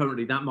bottom 3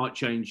 currently. That might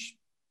change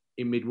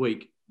in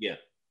midweek. Yeah,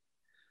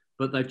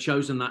 but they've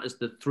chosen that as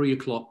the 3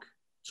 o'clock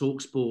Talk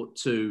Sport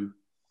 2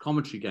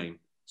 commentary game.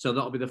 So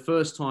that'll be the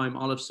first time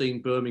I'll have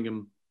seen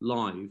Birmingham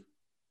live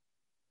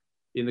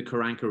in the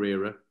Karanka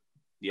era.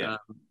 Yeah,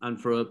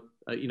 and for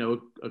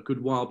a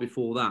good while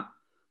before that.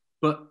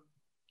 But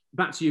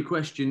back to your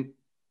question,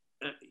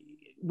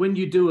 when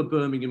you do a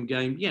Birmingham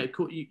game,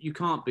 you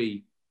can't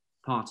be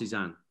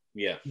partisan.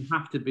 Yeah, you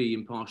have to be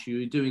impartial.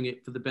 You're doing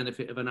it for the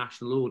benefit of a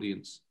national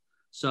audience.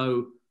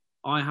 So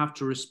I have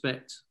to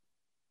respect,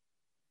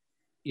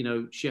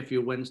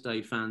 Sheffield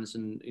Wednesday fans,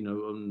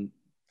 and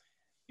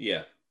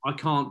I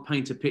can't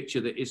paint a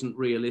picture that isn't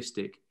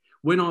realistic.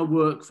 When I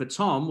work for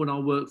Tom, when I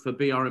work for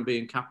BRMB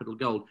and Capital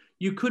Gold,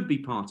 you could be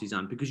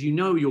partisan because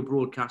you're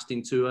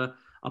broadcasting to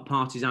a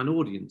partisan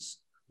audience,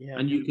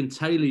 and you can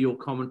tailor your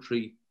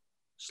commentary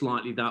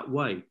slightly that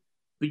way.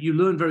 But you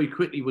learn very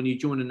quickly when you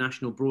join a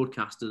national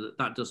broadcaster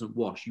that doesn't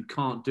wash. You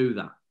can't do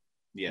that.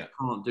 Yeah, you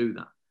can't do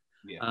that.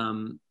 Yeah,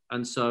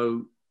 and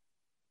so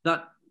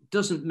that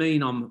doesn't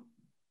mean I'm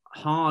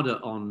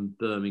harder on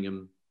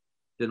Birmingham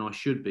than I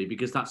should be,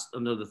 because that's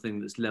another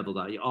thing that's leveled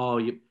at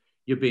you.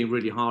 You're being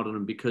really hard on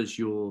them because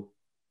you're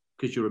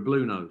a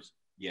blue nose.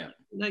 Yeah.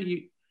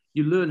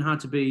 You learn how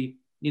to be,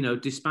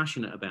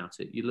 dispassionate about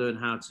it. You learn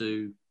how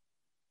to,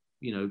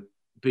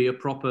 be a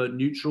proper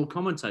neutral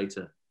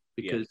commentator,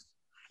 because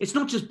it's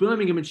not just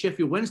Birmingham and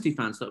Sheffield Wednesday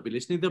fans that'll be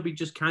listening. There'll be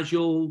just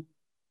casual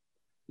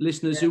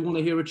listeners who want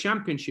to hear a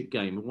championship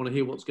game and want to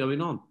hear what's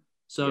going on.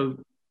 So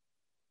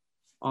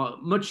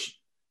much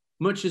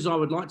as I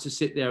would like to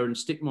sit there and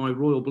stick my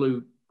royal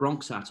blue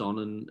Bronx hat on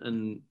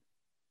and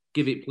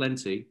give it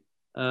plenty,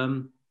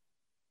 I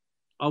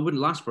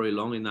wouldn't last very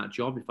long in that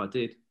job if I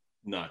did.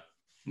 No.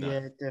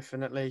 Yeah,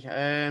 definitely.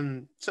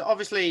 So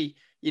obviously,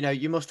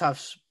 you must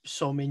have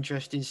some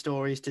interesting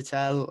stories to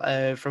tell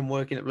from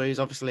working at Blues.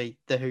 Obviously,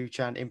 the Who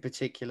chant in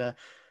particular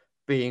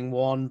being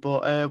one.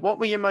 But what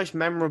were your most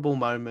memorable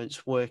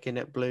moments working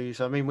at Blues?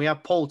 I mean, we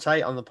had Paul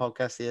Tate on the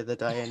podcast the other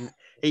day, and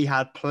he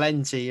had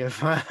plenty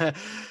of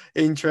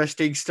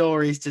interesting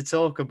stories to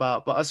talk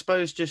about. But I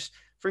suppose just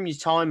from your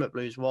time at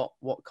Blues,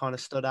 what kind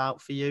of stood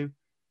out for you?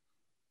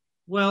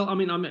 Well, I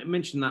mean, I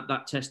mentioned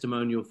that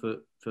testimonial for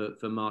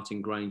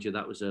Martin Granger.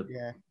 That was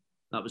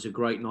a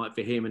great night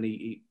for him, and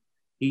he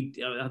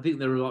I think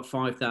there were like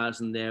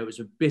 5,000 there. It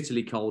was a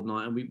bitterly cold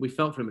night, and we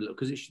felt for him a little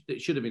because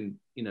it should have been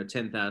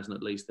 10,000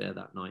 at least there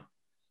that night.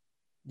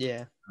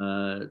 Yeah,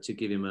 to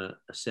give him a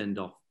send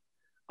off.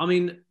 I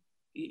mean,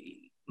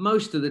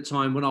 most of the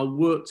time when I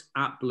worked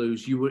at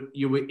Blues, you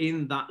were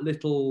in that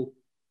little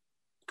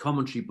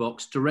commentary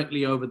box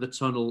directly over the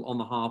tunnel on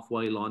the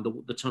halfway line,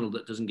 the tunnel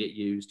that doesn't get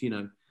used.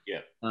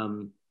 Yeah.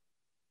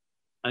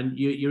 And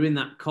you're in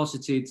that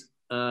cosseted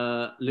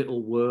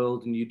little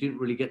world, and you didn't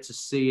really get to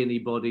see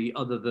anybody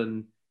other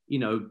than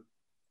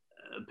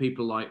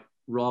people like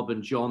Rob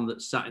and John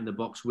that sat in the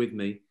box with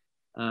me.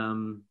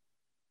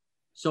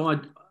 So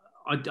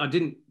I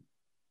didn't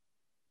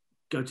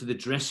go to the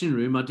dressing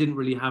room. I didn't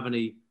really have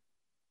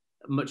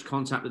much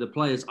contact with the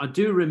players. I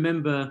do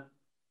remember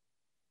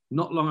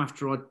not long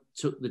after I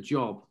took the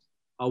job,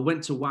 I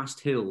went to Wast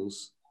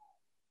Hills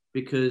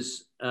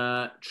because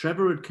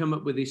Trevor had come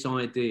up with this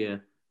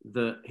idea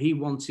that he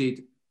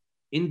wanted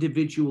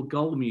individual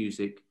goal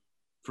music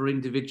for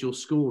individual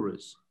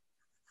scorers,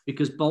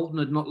 because Bolton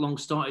had not long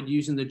started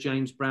using the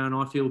James Brown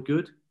 "I Feel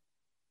Good,"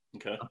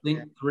 I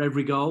think, for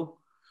every goal.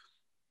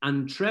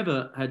 And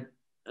Trevor had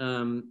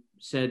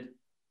said,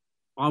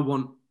 I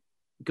want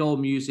goal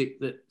music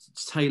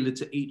that's tailored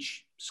to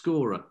each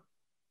scorer.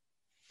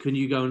 Can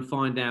you go and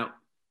find out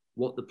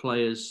what the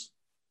players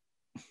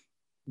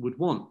would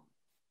want?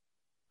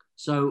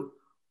 So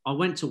I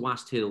went to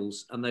Wast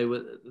Hills, and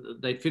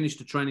they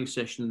finished a training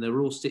session, and they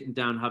were all sitting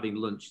down having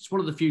lunch. It's one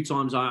of the few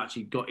times I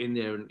actually got in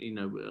there, and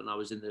and I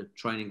was in the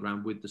training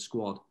ground with the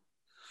squad.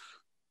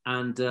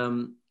 And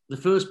the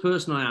first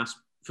person I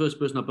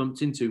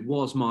bumped into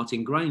was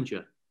Martin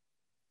Granger.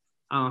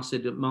 And I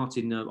said,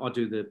 Martin, I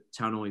do the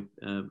Tannoy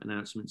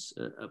announcements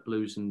at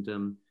Blues, and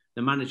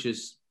the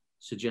manager's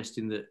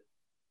suggesting that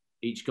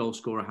each goal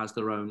scorer has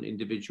their own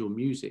individual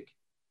music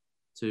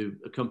to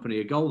accompany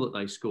a goal that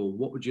they score.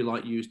 What would you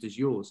like used as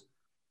yours?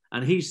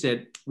 And he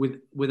said,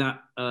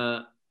 without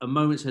a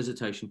moment's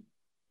hesitation,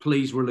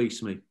 please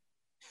release me.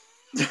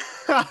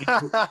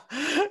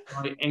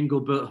 By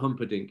Engelbert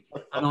Humperdinck.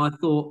 And I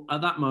thought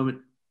at that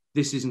moment,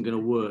 this isn't going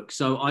to work.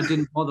 So I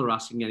didn't bother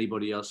asking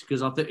anybody else,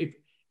 because I thought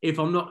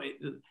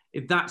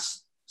if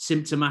that's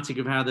symptomatic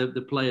of how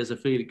the players are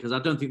feeling, because I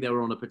don't think they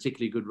were on a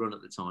particularly good run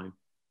at the time.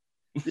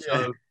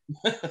 So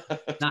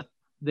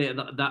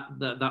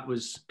that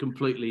was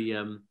completely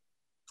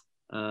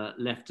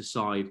left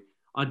aside.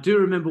 I do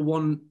remember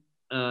one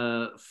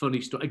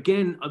funny story.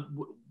 Again,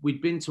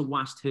 we'd been to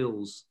Wast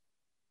Hills,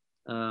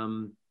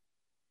 and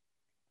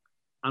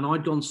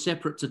I'd gone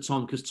separate to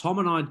Tom, because Tom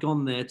and I had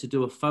gone there to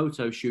do a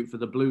photo shoot for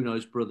the Blue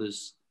Nose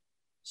Brothers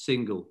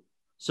single.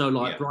 So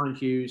Brian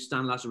Hughes,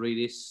 Stan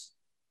Lazaridis,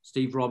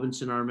 Steve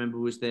Robinson, I remember,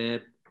 was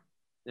there,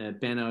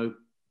 Benno,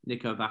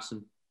 Nico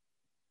Vasson.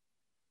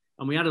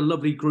 And we had a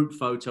lovely group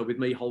photo with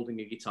me holding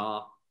a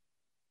guitar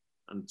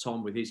and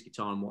Tom with his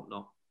guitar and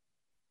whatnot.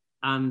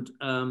 And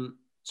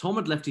Tom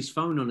had left his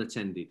phone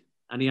unattended,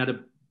 and he had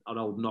an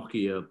old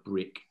Nokia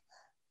brick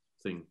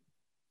thing.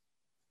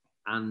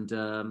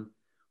 And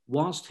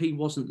whilst he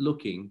wasn't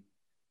looking,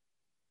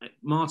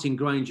 Martin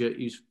Granger,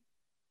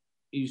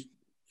 he's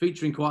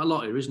featuring quite a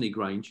lot here, isn't he,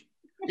 Grange?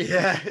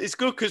 Yeah, it's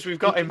good because we've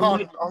got him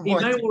on.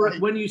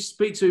 When you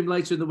speak to him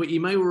later in the week, he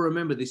may well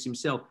remember this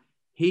himself.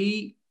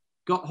 He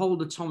got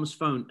hold of Tom's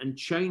phone and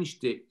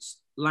changed its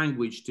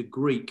language to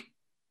Greek.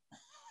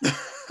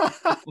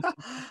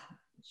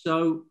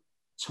 So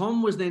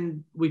Tom was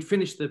then, we'd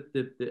finished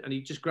the and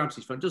he just grabs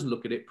his phone, doesn't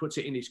look at it, puts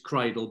it in his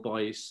cradle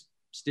by his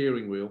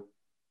steering wheel,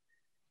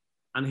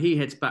 and he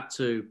heads back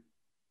to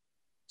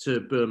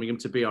Birmingham,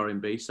 to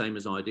BRMB, same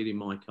as I did in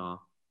my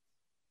car.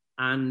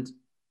 And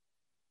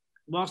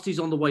whilst he's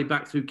on the way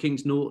back through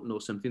Kings Norton or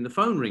something, the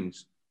phone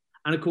rings.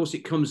 And of course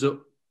it comes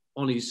up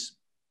on his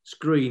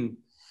screen,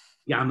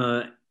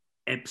 Gamma,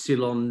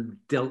 Epsilon,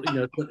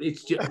 Delta,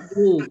 it's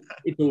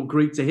all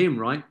Greek to him,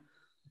 right?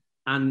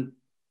 And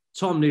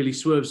Tom nearly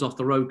swerves off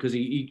the road because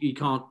he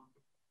can't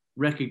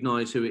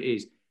recognise who it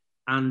is.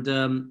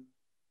 And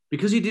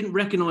because he didn't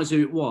recognise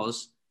who it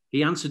was,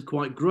 he answered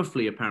quite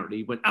gruffly, apparently.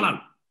 He went, hello.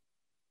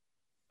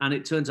 And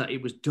it turns out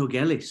it was Doug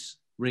Ellis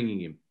ringing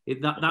him.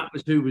 That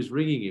was who was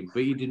ringing him,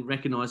 but he didn't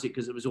recognise it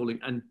because it was all in.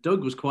 And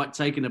Doug was quite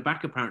taken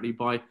aback, apparently,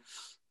 by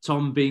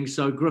Tom being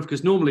so gruff,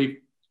 because normally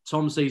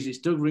Tom sees it's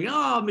Doug ringing,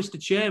 Mr.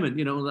 Chairman,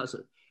 that's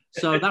it.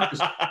 So that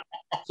was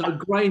so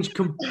Grange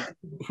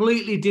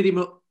completely did him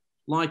up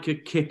like a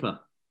kipper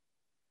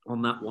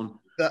on that one.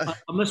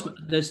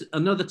 There's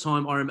another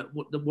time I remember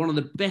one of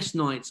the best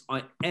nights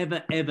I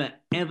ever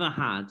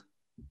had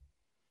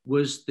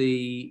was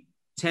the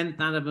 10th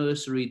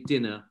anniversary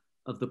dinner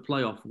of the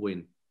playoff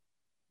win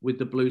with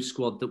the Blue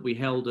squad that we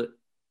held at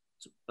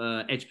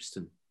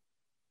Edgbaston.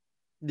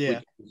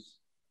 Yeah.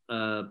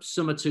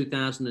 Summer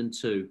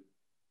 2002.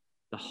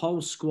 The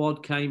whole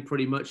squad came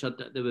pretty much.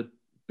 There were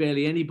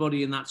barely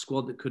anybody in that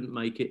squad that couldn't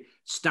make it.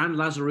 Stan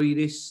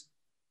Lazaridis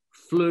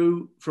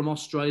flew from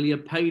Australia,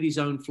 paid his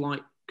own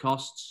flight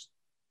costs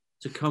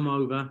to come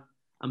over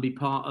and be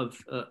part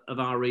of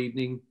our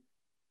evening.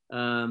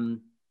 I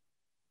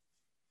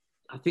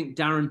think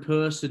Darren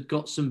Pearce had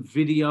got some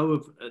video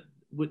of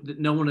that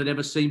no one had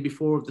ever seen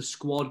before of the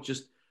squad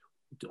just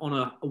on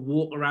a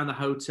walk around the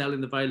hotel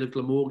in the Vale of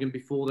Glamorgan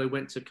before they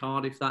went to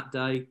Cardiff that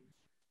day.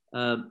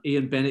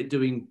 Ian Bennett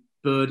doing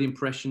bird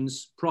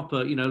impressions,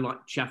 proper,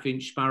 like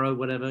chaffinch, sparrow,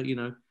 whatever,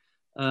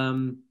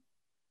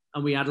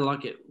 and we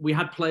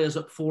had players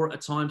up 4 at a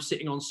time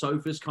sitting on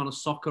sofas, kind of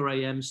soccer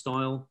AM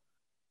style.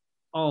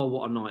 Oh,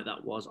 what a night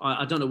that was.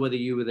 I don't know whether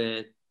you were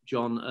there,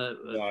 John.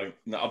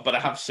 No, but I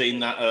have seen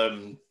that.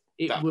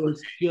 It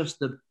was just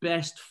the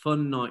best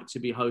fun night to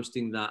be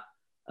hosting that.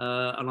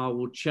 And I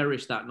will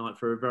cherish that night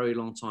for a very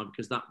long time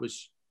because that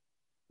was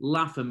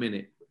laugh a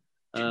minute.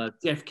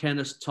 Jeff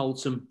Kennis told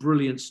some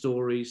brilliant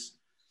stories.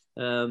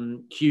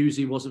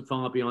 Cusey wasn't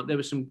far behind. There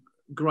were some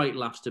great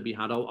laughs to be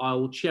had. I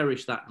will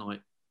cherish that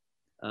night.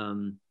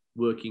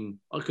 Working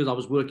because I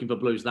was working for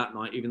Blues that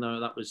night, even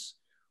though that was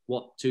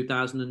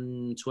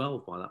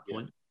 2012 by that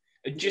point.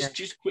 Yeah.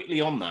 Just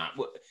quickly on that,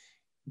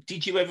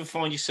 did you ever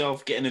find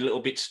yourself getting a little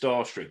bit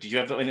starstruck? Did you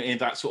ever in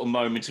that sort of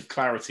moment of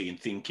clarity and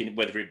thinking,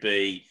 whether it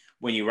be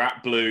when you were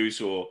at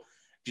Blues or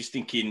just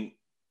thinking,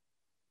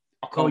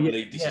 I can't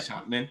believe this is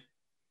happening?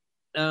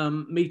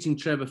 Meeting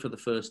Trevor for the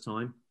first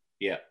time.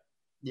 Yeah.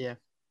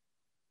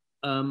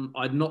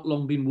 I'd not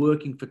long been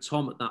working for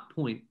Tom at that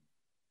point.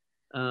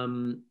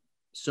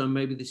 So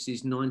maybe this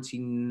is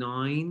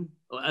 99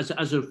 as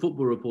a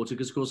football reporter,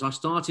 because of course I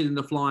started in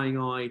the Flying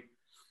Eye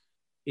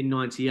in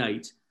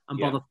 98. And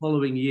by the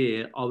following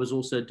year, I was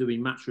also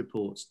doing match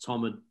reports.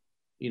 Tom had,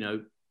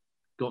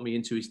 got me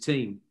into his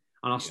team.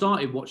 And I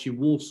started watching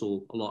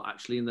Walsall a lot,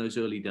 actually, in those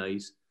early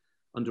days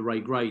under Ray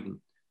Graydon.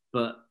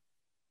 But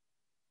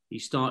he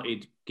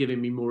started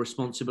giving me more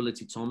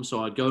responsibility, Tom.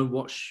 So I'd go and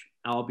watch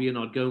Albion.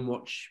 I'd go and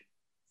watch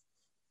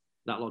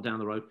that lot down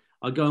the road.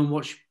 I'd go and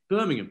watch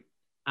Birmingham.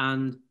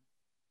 And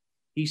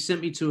he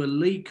sent me to a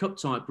League Cup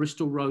type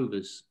Bristol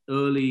Rovers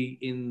early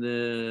in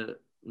the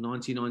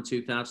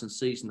 99-2000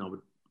 season, I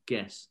would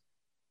guess.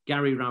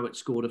 Gary Rowett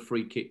scored a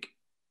free kick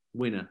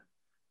winner.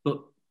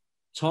 But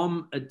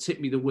Tom had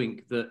tipped me the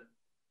wink that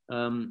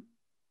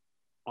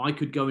I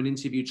could go and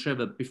interview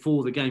Trevor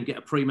before the game, get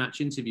a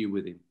pre-match interview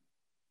with him.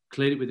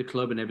 Cleared it with the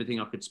club and everything.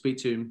 I could speak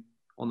to him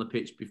on the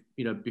pitch,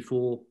 way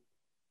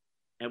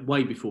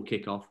before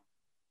kickoff.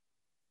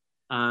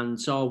 And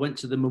so I went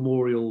to the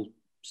Memorial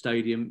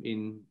Stadium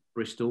in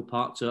Bristol,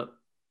 parked up,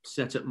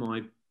 set up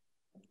my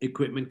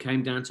equipment,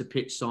 came down to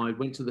pitch side,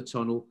 went to the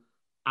tunnel,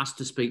 asked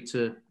to speak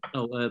to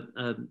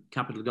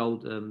Capital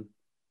Gold.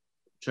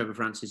 Trevor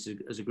Francis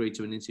has agreed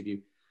to an interview.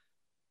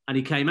 And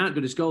he came out,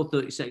 got his goal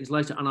 30 seconds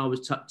later, and I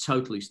was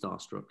totally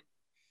starstruck.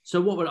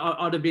 So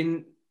I'd have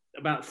been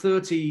about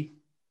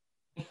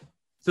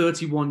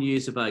 31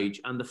 years of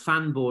age, and the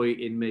fanboy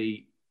in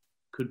me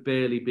could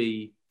barely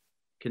be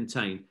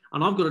contained.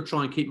 And I've got to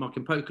try and keep my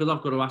composure because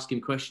I've got to ask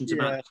him questions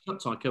about the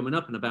cup tie coming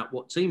up and about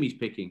what team he's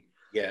picking.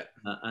 Yeah.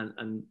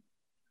 And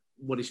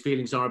what his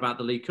feelings are about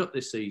the League Cup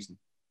this season.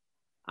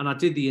 And I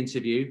did the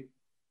interview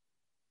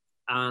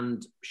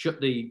and shut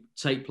the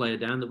tape player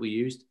down that we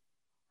used.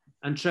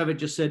 And Trevor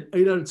just said,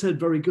 8 out of 10,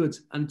 very good.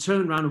 And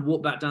turned around and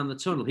walked back down the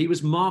tunnel. He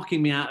was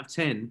marking me out of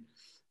 10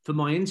 for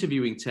my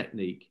interviewing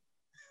technique.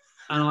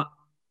 And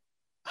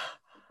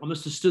I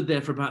must have stood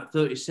there for about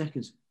 30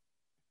 seconds.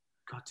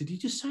 God, did he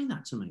just say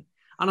that to me?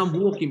 And I'm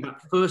walking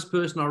back. First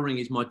person I ring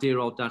is my dear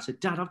old dad. I said,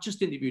 Dad, I've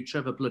just interviewed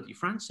Trevor bloody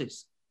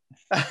Francis.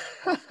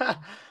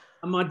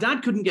 And my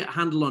dad couldn't get a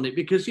handle on it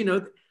because,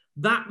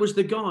 that was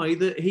the guy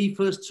that he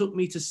first took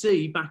me to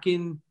see back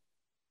in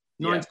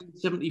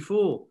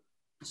 1974.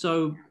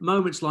 So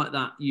moments like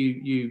that,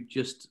 you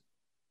just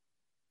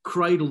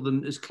cradle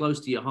them as close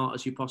to your heart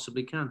as you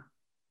possibly can.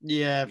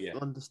 Yeah.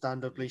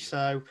 Understandably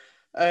so.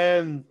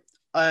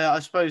 I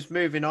suppose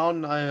moving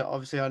on,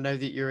 obviously I know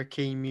that you're a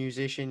keen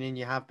musician and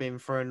you have been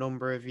for a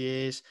number of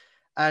years.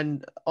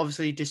 And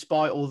obviously,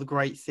 despite all the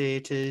great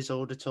theatres,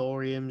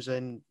 auditoriums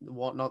and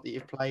whatnot that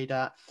you've played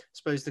at, I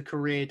suppose the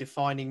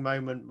career-defining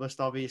moment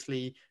must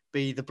obviously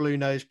be the Blue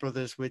Nose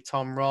Brothers with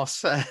Tom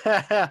Ross,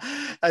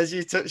 as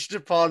you touched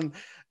upon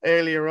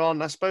earlier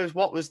on. I suppose,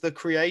 what was the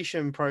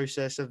creation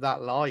process of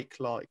that like?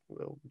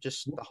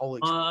 Just the whole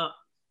experience?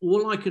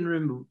 all I can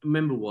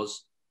remember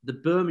was the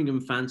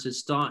Birmingham fans had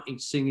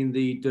started singing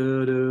the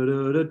da da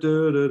da da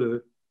da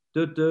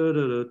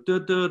da da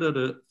da da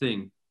da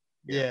thing.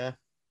 Yeah.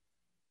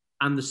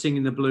 And the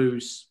singing the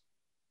blues.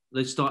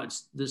 They started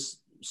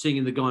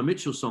singing the Guy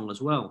Mitchell song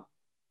as well.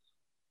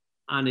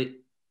 And it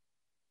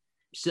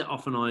set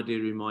off an idea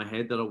in my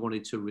head that I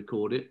wanted to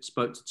record it.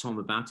 Spoke to Tom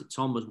about it.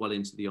 Tom was well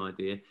into the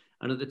idea.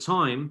 And at the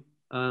time,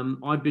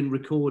 I'd been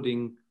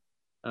recording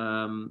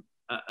a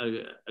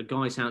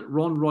guy's house.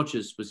 Ron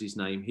Rogers was his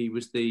name. He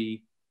was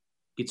the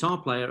guitar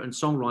player and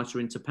songwriter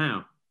in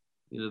Tapau.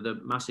 You know,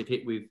 the massive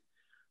hit with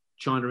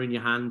China in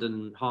Your Hand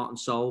and Heart and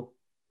Soul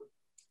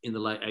in the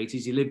late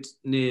 80s. He lived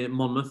near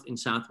Monmouth in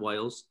South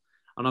Wales.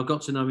 And I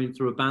got to know him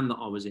through a band that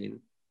I was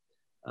in.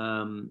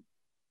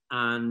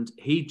 And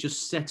he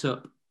just set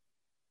up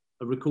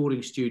a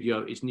recording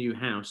studio at his new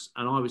house,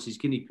 and I was his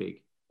guinea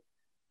pig.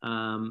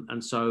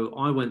 And so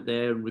I went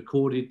there and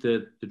recorded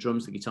the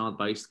drums, the guitar, the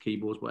bass, the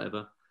keyboards,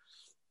 whatever.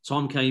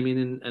 Tom came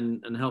in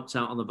and helped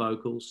out on the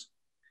vocals.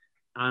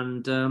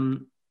 And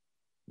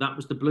that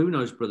was the Blue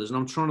Nose Brothers. And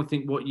I'm trying to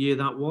think what year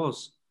that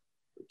was.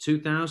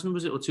 2000,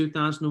 was it? Or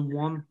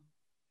 2001?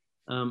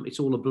 It's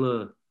all a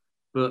blur.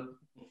 But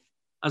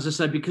as I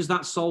say, because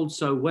that sold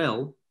so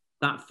well,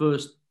 that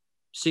first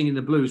Singing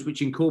the Blues,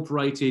 which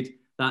incorporated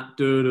that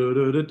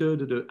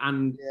do,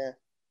 and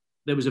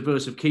there was a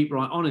verse of Keep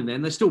Right On in there,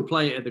 and they still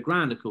play it at the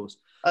ground, of course.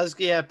 As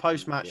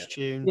post-match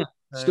tune. Yeah,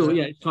 still,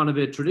 it's kind of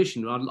a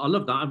tradition. I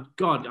love that.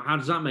 God, how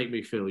does that make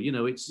me feel? You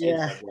know, it's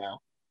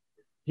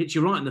hits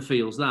you right in the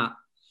feels, that.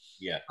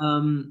 Yeah.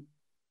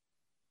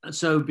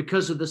 So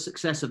because of the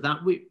success of that,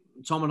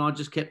 Tom and I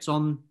just kept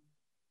on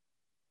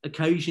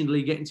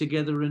occasionally getting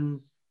together and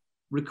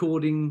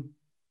recording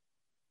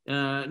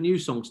new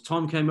songs.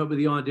 Tom came up with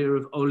the idea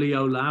of Ole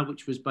Ola,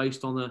 which was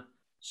based on a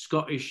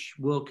Scottish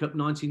World Cup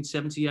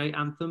 1978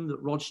 anthem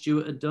that Rod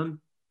Stewart had done.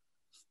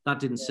 That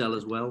didn't sell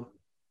as well.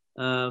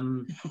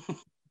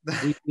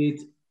 We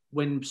did,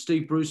 when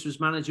Steve Bruce was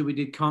manager, we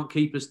did Can't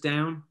Keep Us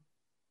Down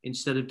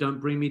instead of Don't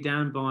Bring Me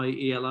Down by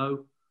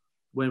ELO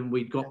when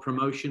we'd got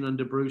promotion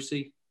under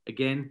Brucey.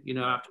 Again, you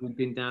know, after we'd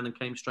been down and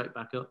came straight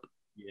back up.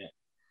 Yeah.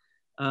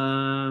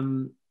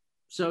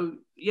 So,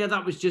 yeah,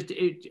 that was just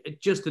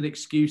an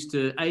excuse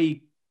to,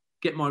 A,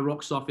 get my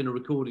rocks off in a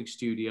recording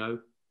studio,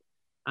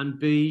 and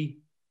B,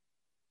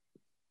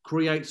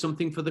 create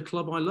something for the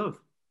club I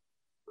love.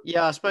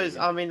 Yeah, I suppose,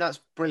 I mean, that's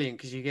brilliant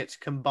because you get to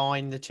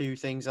combine the two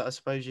things that I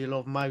suppose you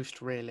love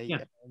most, really.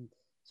 Yeah.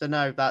 So,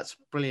 no, that's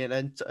brilliant.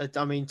 And,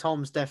 I mean,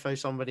 Tom's defo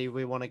somebody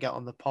we want to get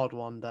on the pod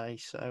one day.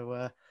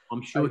 So,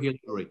 I'm sure he'll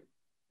agree.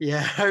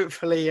 Yeah,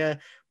 hopefully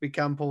we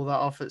can pull that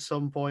off at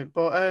some point.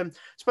 But I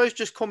suppose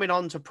just coming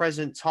on to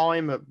present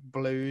time at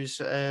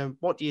Blues,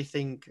 what do you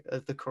think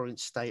of the current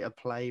state of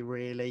play,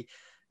 really,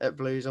 at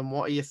Blues? And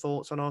what are your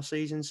thoughts on our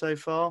season so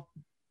far?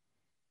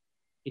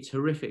 It's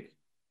horrific.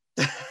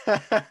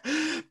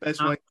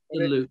 Best way.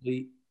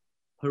 Absolutely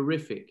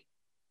horrific.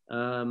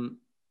 I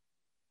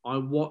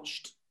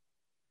watched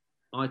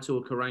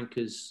Aitor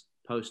Karanka's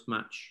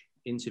post-match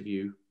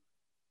interview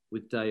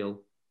with Dale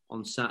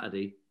on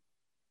Saturday,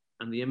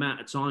 and the amount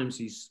of times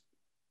he's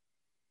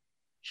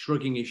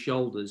shrugging his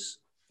shoulders,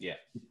 his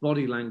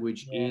body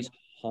language is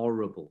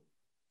horrible.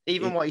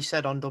 Even what he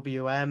said on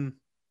WM.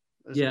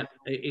 Yeah,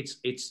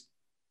 it's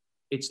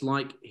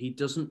like he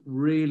doesn't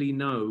really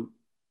know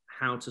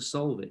how to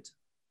solve it.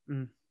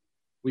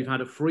 We've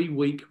had a free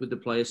week with the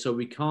players, so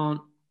we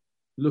can't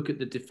look at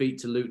the defeat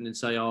to Luton and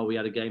say, oh, we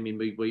had a game in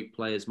midweek,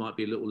 players might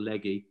be a little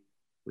leggy.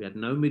 We had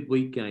no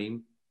midweek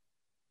game.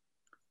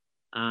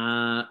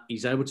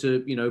 He's able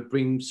to, you know,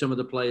 bring some of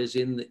the players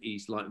in.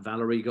 He's like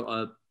Valerie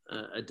got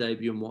a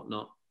debut and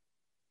whatnot.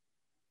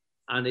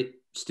 And it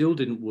still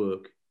didn't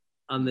work.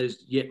 And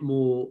there's yet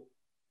more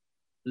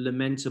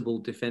lamentable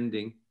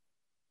defending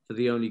for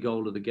the only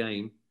goal of the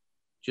game,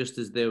 just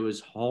as there was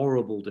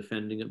horrible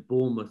defending at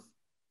Bournemouth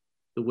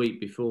the week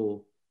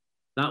before.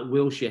 That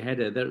Wilshere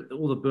header,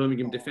 all the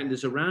Birmingham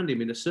defenders around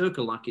him in a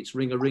circle like it's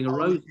ring a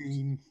roses.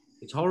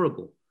 It's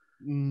horrible.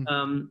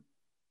 And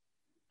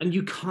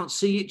you can't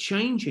see it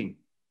changing.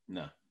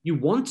 No. You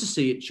want to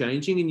see it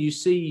changing, and you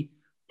see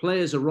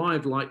players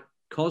arrive like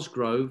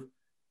Cosgrove,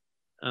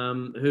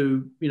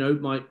 who, you know,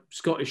 my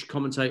Scottish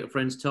commentator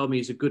friends tell me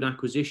is a good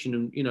acquisition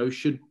and, you know,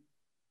 should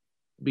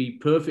be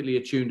perfectly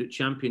attuned at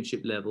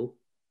championship level.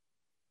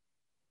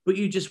 But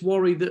you just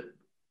worry that,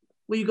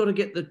 well, you've got to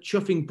get the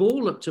chuffing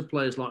ball up to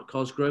players like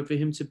Cosgrove for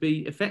him to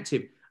be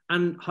effective.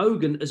 And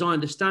Hogan, as I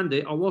understand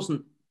it,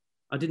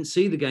 I didn't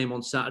see the game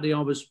on Saturday. I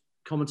was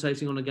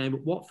commentating on a game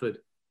at Watford.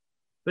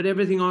 But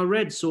everything I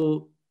read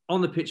saw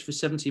on the pitch for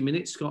 70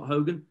 minutes, Scott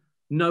Hogan,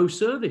 no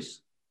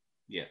service.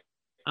 Yeah.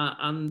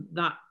 And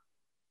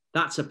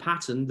that's a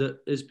pattern that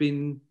has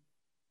been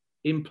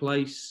in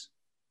place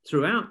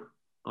throughout,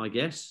 I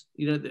guess.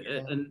 You know,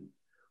 and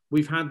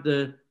we've had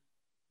the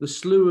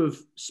slew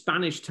of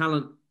Spanish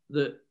talent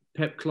that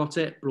Pep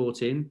Clotet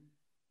brought in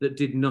that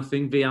did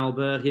nothing.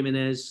 Villalba,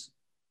 Jimenez,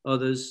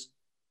 others.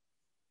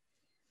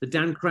 The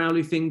Dan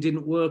Crowley thing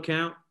didn't work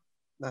out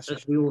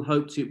as we all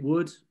hoped it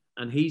would.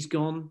 and he's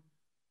gone.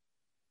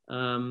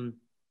 I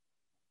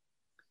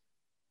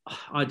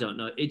don't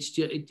know. It's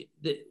just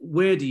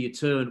where do you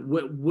turn?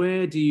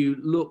 Where do you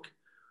look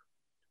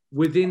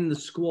within the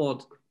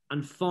squad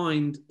and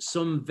find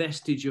some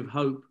vestige of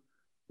hope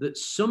that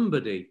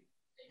somebody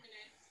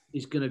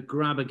is going to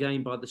grab a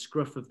game by the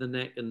scruff of the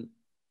neck and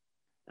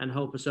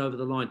help us over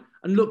the line?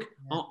 And look,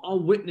 I'll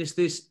witness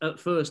this at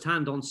first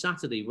hand on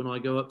Saturday when I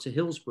go up to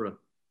Hillsborough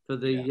for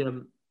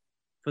the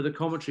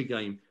commentary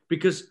game,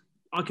 because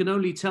I can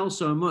only tell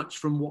so much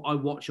from what I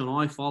watch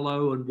on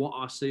iFollow and what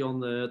I see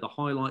on the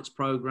highlights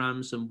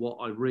programs and what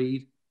I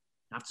read. You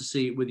have to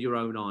see it with your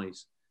own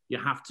eyes. You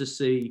have to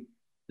see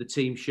the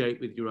team shape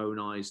with your own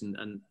eyes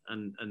and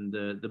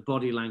the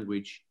body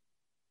language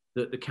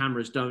that the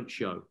cameras don't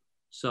show.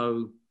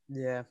 So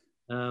yeah,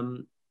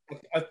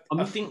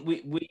 I think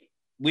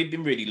we've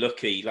been really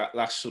lucky. Like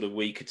last sort of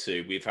week or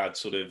two, we've had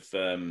sort of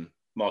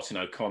Martin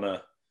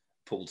O'Connor,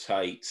 Paul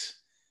Tate,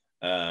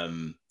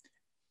 on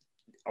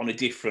a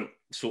different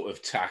sort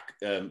of tack,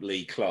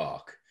 Lee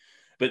Clark,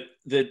 but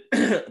the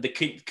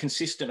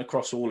consistent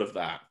across all of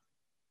that.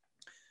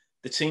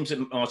 The teams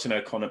that Martin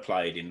O'Connor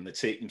played in, the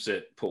teams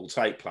that Paul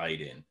Tate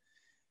played in,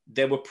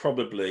 there were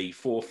probably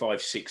 4,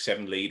 5, 6,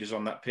 7 leaders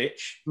on that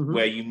pitch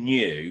where you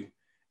knew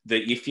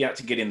that if you had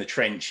to get in the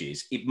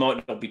trenches, it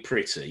might not be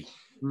pretty,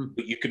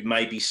 but you could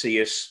maybe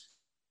see us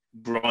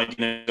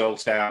grinding a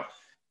result out,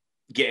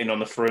 getting on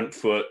the front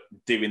foot,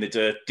 doing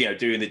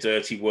the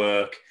dirty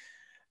work.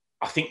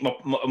 I think,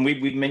 and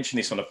we mentioned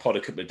this on a pod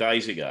a couple of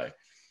days ago.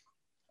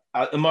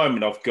 At the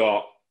moment, I've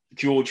got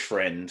George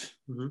Friend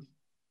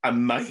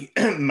and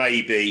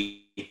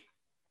maybe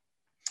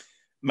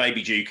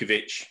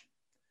Djukovic.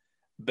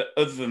 But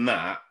other than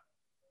that,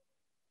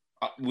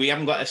 we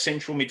haven't got a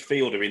central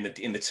midfielder in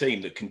the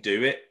team that can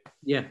do it.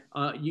 Yeah,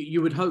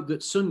 you would hope that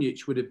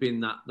Sunjic would have been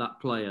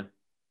that player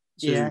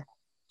to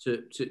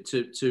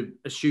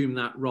assume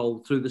that role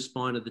through the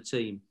spine of the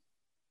team.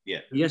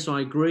 Yeah. Yes,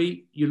 I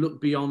agree. You look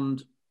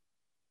beyond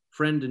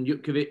Friend and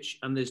Jutkovic,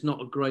 and there's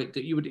not a great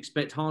that you would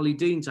expect Harley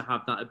Dean to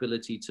have that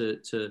ability to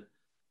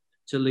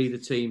lead a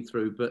team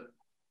through, but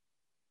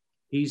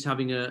he's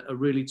having a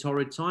really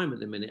torrid time at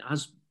the minute,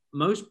 as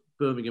most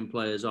Birmingham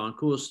players are. Of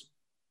course,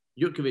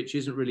 Jutkovic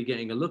isn't really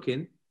getting a look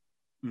in,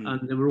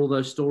 and there were all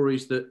those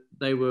stories that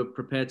they were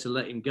prepared to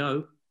let him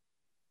go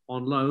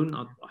on loan.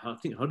 I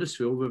think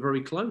Huddersfield were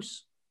very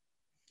close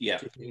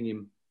to getting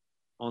him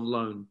on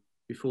loan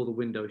before the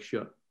window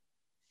shut.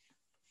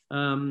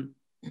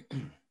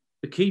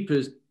 The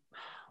keepers,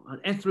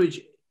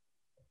 Etheridge,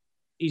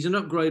 he's an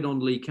upgrade on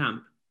Lee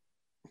Camp.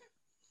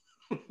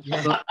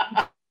 Yeah.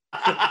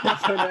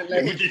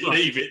 We did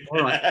leave it. All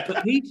right.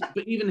 But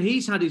even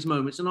he's had his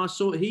moments, and I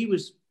saw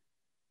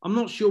I'm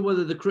not sure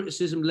whether the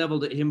criticism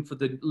levelled at him for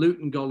the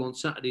Luton goal on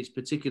Saturday is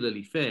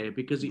particularly fair,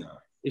 because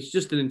it's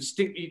just an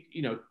instinct,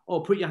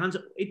 put your hands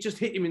up. It just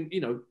hit him in,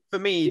 For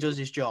me, he does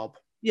his job.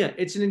 Yeah,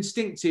 it's an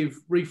instinctive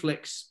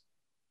reflex,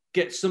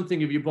 get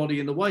something of your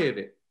body in the way of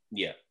it.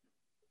 Yeah.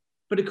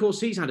 But of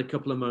course, he's had a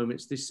couple of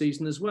moments this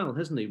season as well,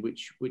 hasn't he?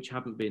 Which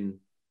haven't been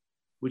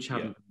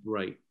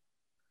great.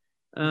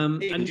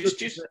 And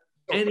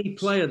any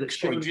player that's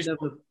shown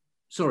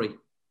Sorry,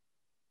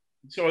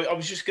 I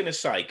was just going to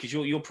say, because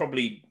you're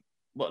probably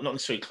not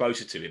necessarily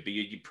closer to it, but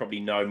you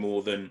probably know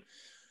more than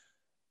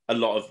a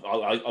lot of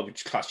I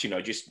would class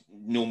just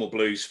normal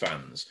Blues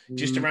fans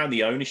just around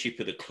the ownership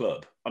of the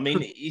club. I mean,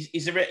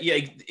 is there?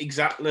 Yeah,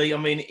 exactly. I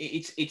mean,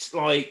 it's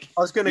like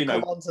I was going to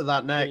come on to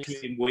that next.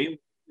 Wheel,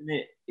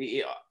 isn't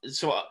it?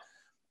 So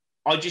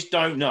I just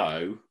don't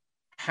know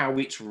how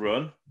it's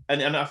run,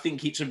 and I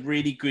think it's a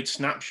really good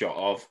snapshot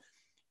of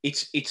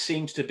it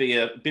seems to be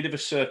a bit of a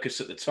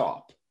circus at the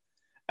top,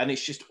 and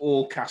it's just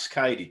all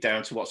cascaded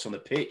down to what's on the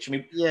pitch. I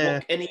mean,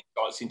 any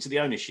insights into the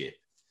ownership?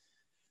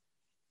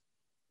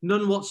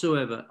 None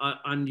whatsoever.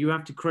 And you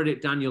have to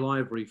credit Daniel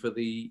Ivory for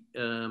the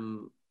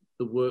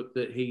work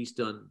that he's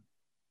done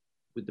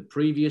with the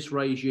previous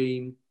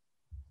regime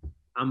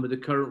and with the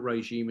current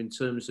regime in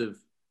terms of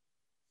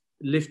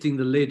lifting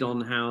the lid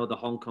on how the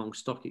Hong Kong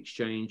Stock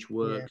Exchange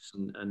works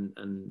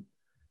and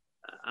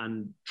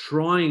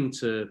trying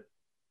to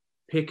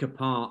pick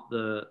apart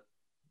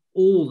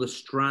all the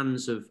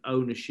strands of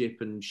ownership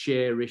and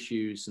share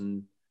issues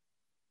and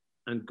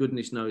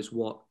goodness knows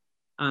what.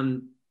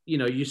 And,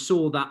 you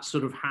saw that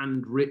sort of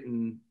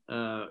handwritten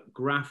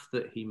graph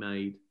that he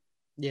made.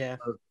 Yeah.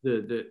 Of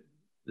the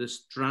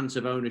strands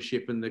of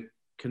ownership and the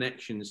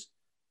connections.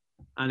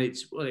 And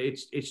it's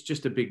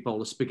just a big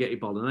bowl of spaghetti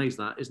bolognese,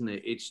 that, isn't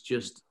it?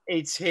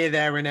 It's here,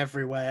 there, and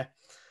everywhere.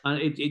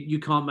 And you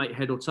can't make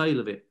head or tail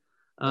of it.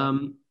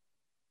 The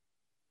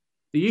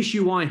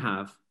issue I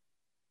have,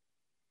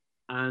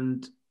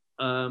 and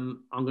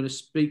I'm going to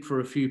speak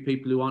for a few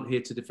people who aren't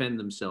here to defend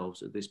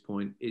themselves at this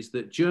point, is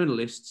that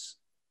journalists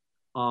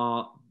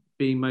are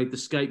being made the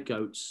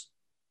scapegoats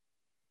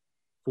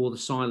for the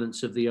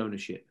silence of the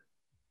ownership.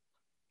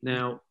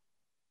 Now,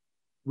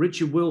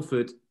 Richard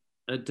Wilford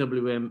at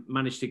WM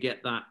managed to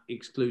get that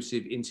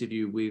exclusive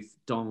interview with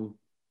Dong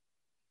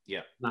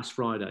last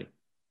Friday.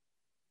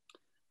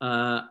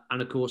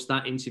 And of course,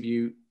 that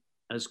interview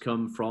has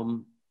come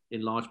from,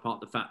 in large part,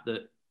 the fact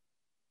that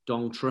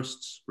Dong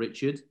trusts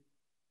Richard.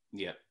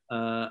 Yeah.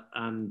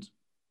 And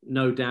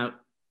no doubt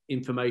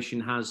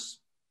information has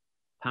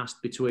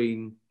passed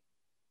between,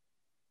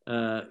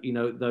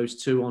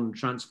 those two on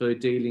transfer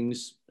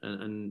dealings,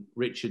 and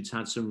Richard's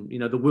had some,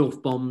 the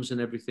Wilf bombs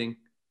and everything.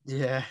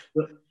 Yeah.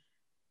 But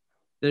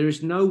there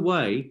is no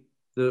way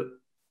that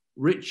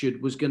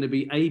Richard was going to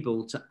be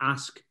able to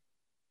ask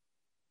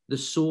the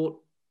sort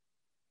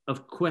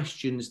of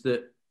questions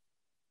that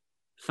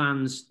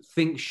fans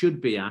think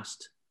should be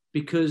asked,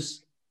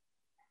 because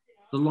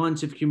the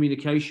lines of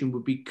communication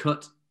would be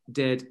cut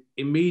dead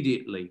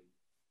immediately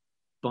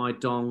by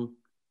Dong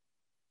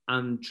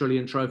and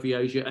Trillion Trophy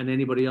Asia and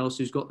anybody else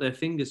who's got their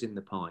fingers in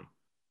the pie.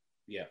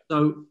 Yeah.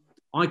 So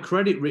I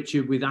credit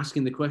Richard with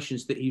asking the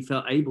questions that he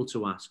felt able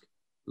to ask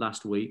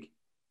last week,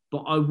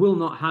 but I will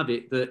not have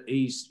it that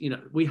he's,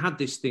 we had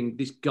this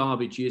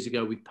garbage years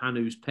ago with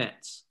Panu's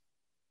Pets,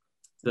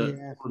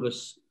 that all of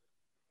us,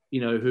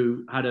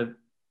 who had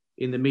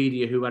in the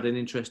media who had an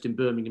interest in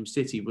Birmingham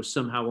City was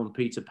somehow on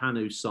Peter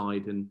Panu's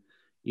side and,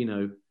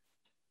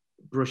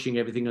 brushing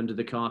everything under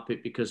the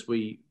carpet because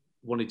we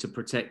wanted to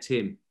protect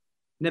him.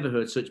 Never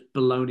heard such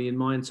baloney in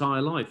my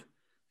entire life.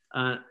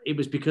 It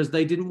was because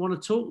they didn't want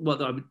to talk. Well,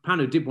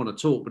 Panu did want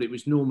to talk, but it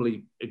was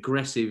normally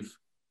aggressive,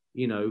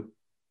 you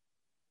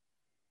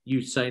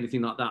say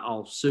anything like that,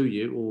 I'll sue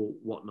you or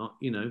whatnot,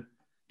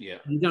 Yeah.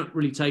 You don't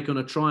really take on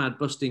a triad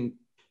busting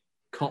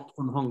cop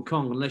from Hong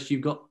Kong unless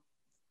you've got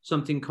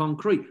something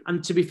concrete.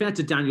 And to be fair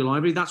to Daniel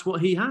Ivory, that's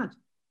what he had.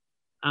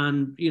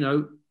 And,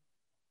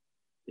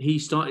 he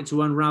started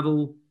to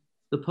unravel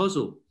the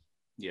puzzle.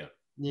 Yeah.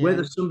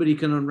 Whether somebody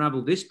can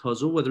unravel this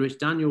puzzle, whether it's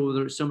Daniel or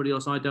whether it's somebody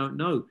else, I don't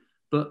know.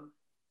 But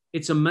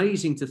it's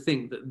amazing to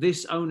think that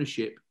this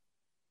ownership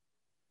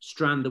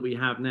strand that we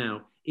have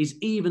now is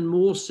even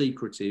more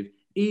secretive,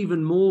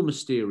 even more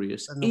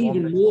mysterious,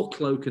 even more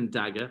cloak and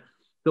dagger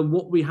than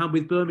what we had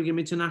with Birmingham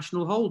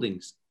International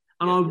Holdings.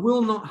 And I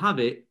will not have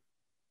it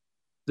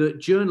that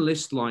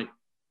journalists like,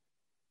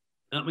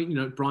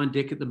 Brian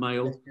Dick at the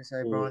Mail,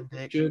 or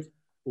Richard,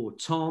 or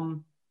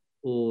Tom,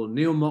 or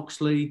Neil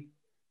Moxley,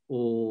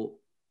 or,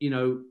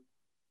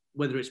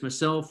 whether it's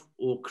myself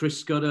or Chris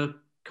Scudder,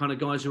 kind of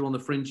guys who are on the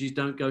fringes,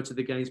 don't go to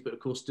the games, but of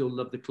course still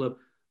love the club.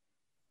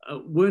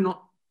 We're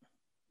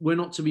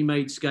not to be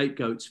made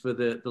scapegoats for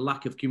the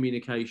lack of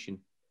communication,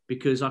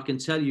 because I can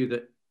tell you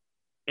that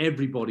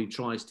everybody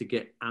tries to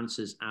get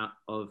answers out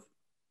of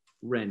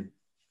Ren.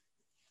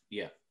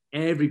 Yeah.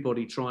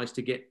 Everybody tries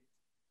to get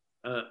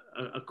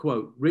a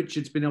quote.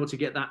 Richard's been able to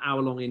get that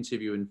hour-long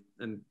interview,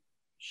 and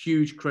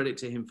huge credit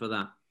to him for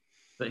that.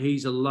 But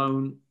he's a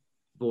lone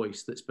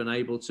voice that's been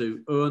able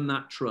to earn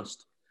that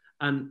trust.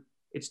 And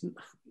it's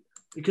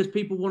because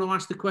people want to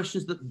ask the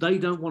questions that they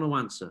don't want to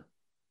answer.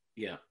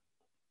 Yeah.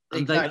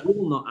 And they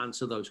will not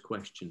answer those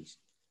questions.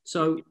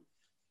 So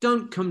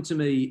don't come to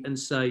me and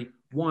say,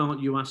 why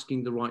aren't you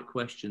asking the right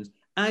questions?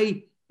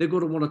 A, they've got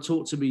to want to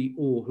talk to me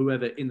or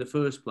whoever in the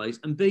first place.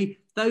 And B,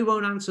 they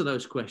won't answer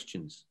those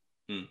questions.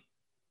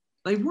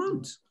 They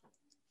won't.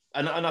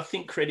 And I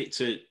think credit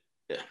to...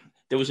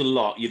 There was a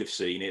lot, you'd have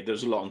seen it. There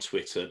was a lot on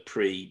Twitter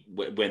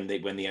when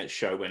the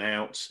show went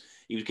out.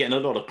 He was getting a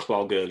lot of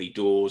clog early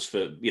doors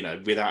for,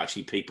 without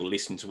actually people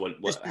listening to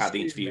how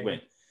the interview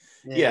went.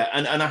 Yeah,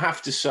 and I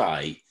have to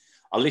say,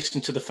 I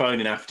listened to the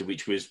phone in after,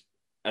 which was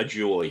a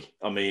joy.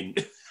 I mean,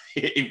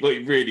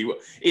 it really was.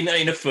 In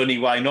a funny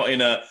way, not in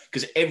a...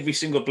 Because every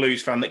single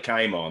Blues fan that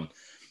came on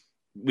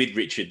with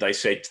Richard, they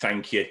said,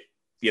 thank you.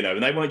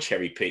 And they weren't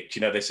cherry-picked.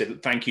 They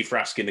said, thank you for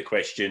asking the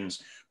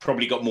questions.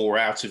 Probably got more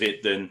out of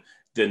it than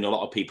a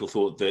lot of people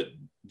thought that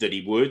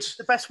he would.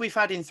 The best we've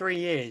had in 3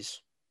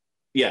 years.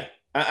 Yeah,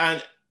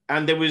 and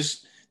there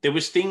was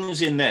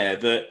things in there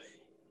that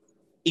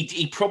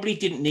he probably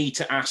didn't need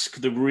to ask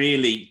the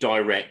really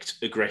direct,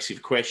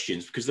 aggressive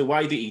questions, because the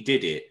way that he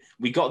did it,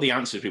 we got the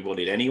answers we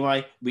wanted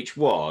anyway, which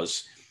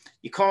was,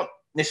 you can't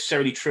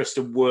necessarily trust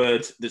a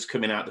word that's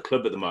coming out of the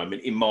club at the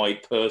moment, in my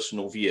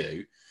personal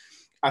view.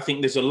 I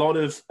think there's a lot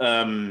of...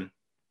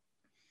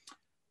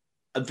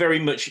 very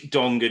much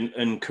Dong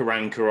and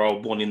Karanka are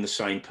one in the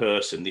same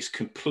person, this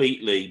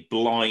completely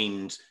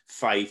blind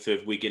faith of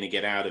we're going to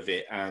get out of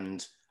it.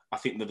 And I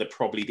think that they're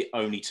probably the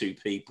only two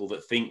people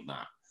that think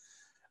that.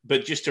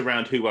 But just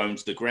around who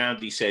owns the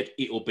ground, he said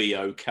it'll be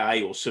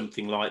okay or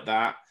something like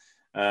that.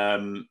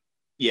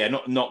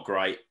 Not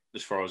great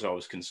as far as I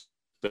was concerned,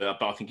 but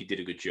I think he did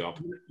a good job.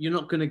 You're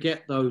not going to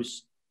get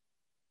those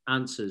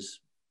answers.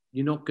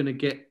 You're not going to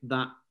get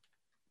that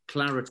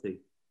clarity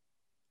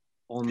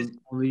on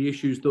the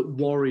issues that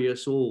worry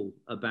us all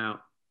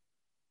about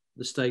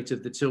the state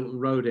of the Tilton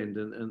Road end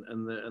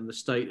and the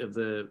state of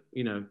the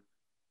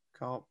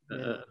Cop,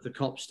 the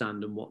cop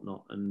stand and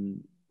whatnot,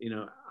 and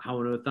how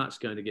on earth that's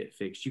going to get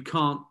fixed. You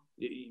can't.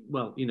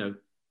 Well,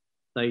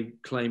 they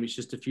claim it's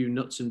just a few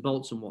nuts and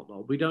bolts and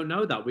whatnot. We don't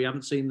know that. We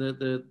haven't seen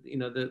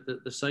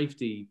the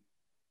safety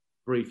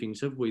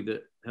briefings, have we?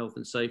 That health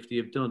and safety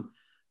have done.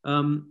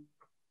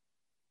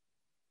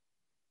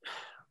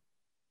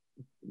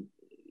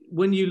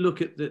 when you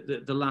look at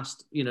the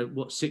last,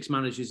 6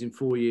 managers in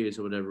 4 years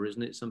or whatever,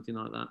 isn't it? Something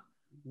like that.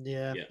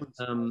 Yeah.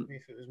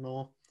 If it was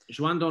more.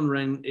 Juan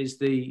Ren he's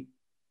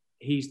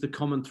the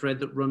common thread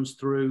that runs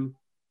through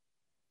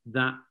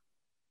that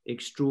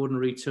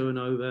extraordinary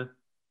turnover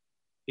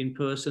in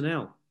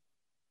personnel.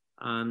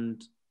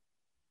 And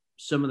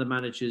some of the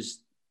managers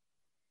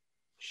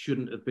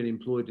shouldn't have been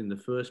employed in the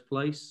first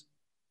place.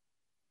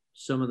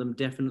 Some of them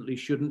definitely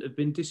shouldn't have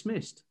been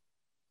dismissed.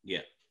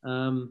 Yeah.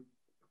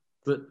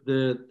 But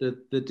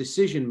the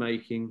decision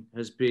making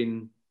has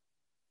been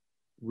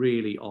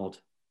really odd.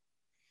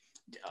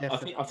 I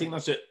think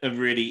that's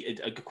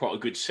quite a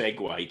good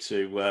segue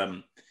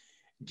to.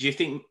 Do you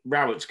think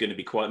Rowett's going to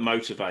be quite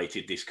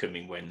motivated this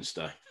coming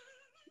Wednesday?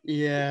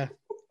 Yeah.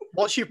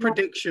 What's your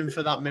prediction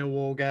for that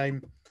Millwall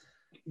game?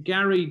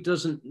 Gary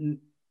doesn't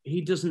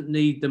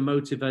need the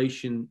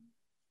motivation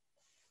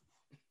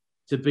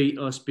to beat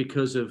us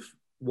because of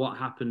what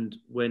happened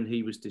when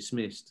he was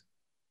dismissed.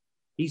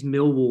 He's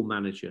Millwall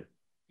manager.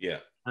 Yeah.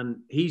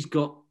 And he's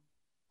got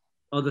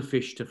other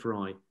fish to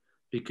fry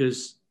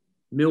because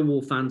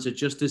Millwall fans are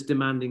just as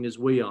demanding as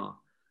we are.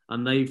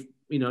 And they've,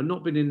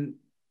 not been in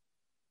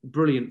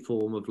brilliant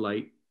form of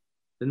late.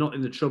 They're not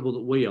in the trouble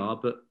that we are,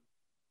 but,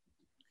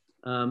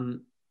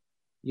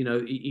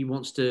 he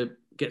wants to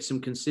get some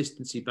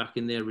consistency back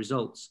in their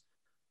results.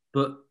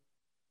 But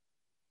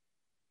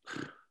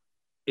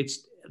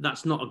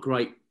that's not a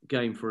great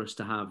game for us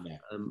to have.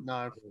 No.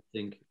 I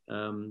think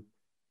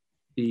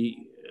the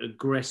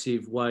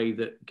aggressive way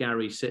that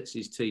Gary sets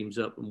his teams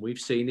up, and we've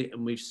seen it.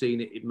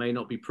 It may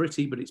not be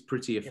pretty, but it's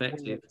pretty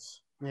effective.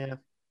 Yeah.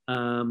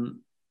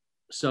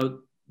 So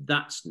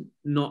that's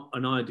not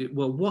an ideal.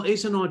 Well, what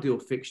is an ideal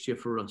fixture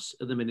for us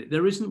at the minute?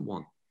 There isn't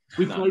one.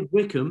 We played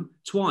Wickham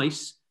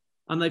twice,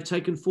 and they've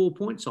taken 4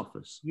 points off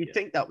us. You'd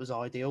think that was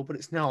ideal, but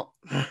it's not.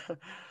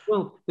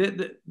 Well,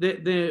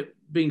 they're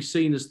being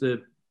seen as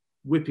the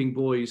whipping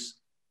boys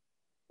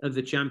of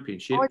the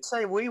championship. I'd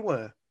say we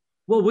were.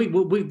 Well,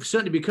 we've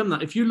certainly become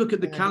that. If you look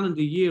at the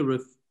calendar year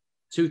of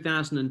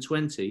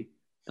 2020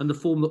 and the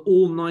form that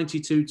all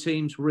 92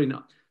 teams were in,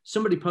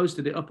 somebody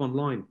posted it up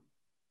online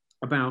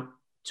about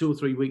 2 or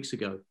 3 weeks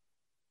ago.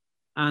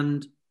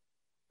 And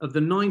of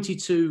the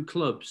 92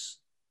 clubs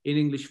in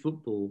English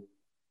football,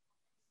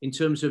 in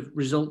terms of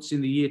results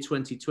in the year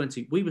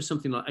 2020, we were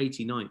something like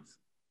 89th.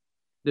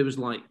 There was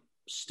like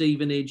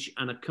Stevenage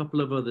and a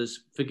couple of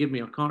others, forgive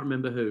me, I can't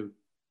remember who,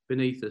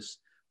 beneath us,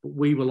 but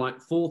we were like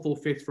 4th or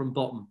 5th from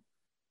bottom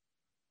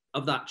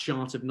of that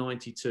chart of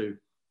 92.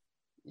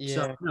 Yeah.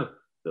 So no,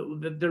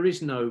 there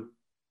is no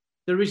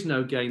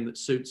game that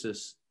suits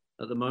us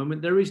at the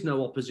moment. There is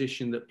no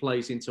opposition that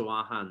plays into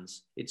our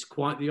hands. It's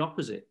quite the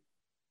opposite.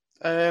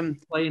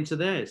 Play into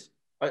theirs.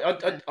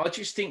 I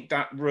just think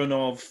that run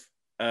of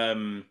Cov.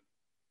 I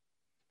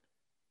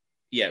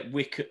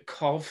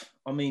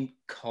mean,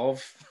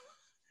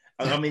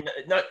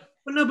 no.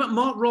 But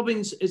Mark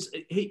Robbins is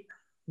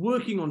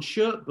working on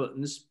shirt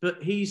buttons,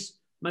 but he's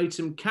made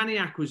some canny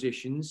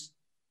acquisitions.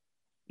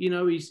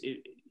 He's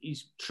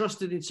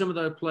trusted in some of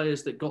those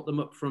players that got them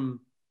up from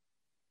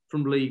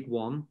League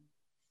One.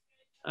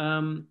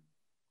 They're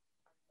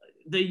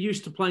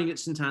used to playing at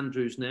St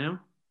Andrews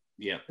now.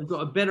 Yeah, they've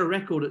got a better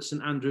record at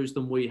St Andrews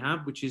than we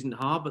have, which isn't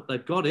hard, but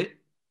they've got it.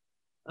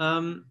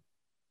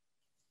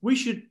 We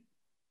should,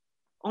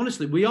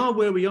 honestly, we are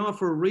where we are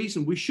for a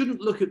reason. We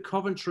shouldn't look at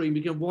Coventry and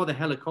be going, why the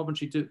hell are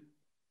Coventry doing?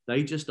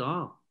 They just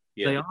are.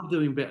 Yeah. They are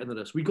doing better than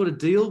us. We've got to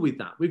deal with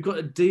that. We've got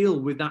to deal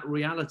with that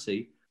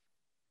reality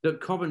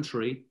that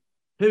Coventry,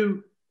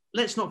 who,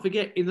 let's not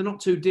forget, in the not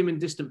too dim and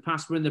distant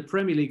past, were in the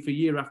Premier League for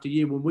year after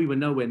year when we were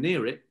nowhere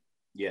near it.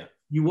 Yeah.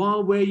 You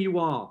are where you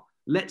are.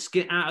 Let's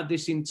get out of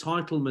this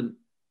entitlement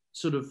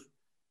sort of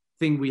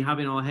thing we have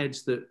in our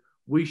heads that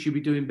we should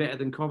be doing better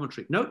than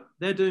Coventry. Nope,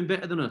 they're doing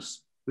better than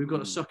us. We've got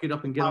to suck it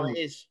up and get on. It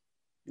is.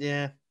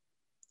 Yeah,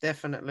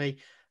 definitely.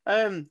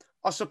 I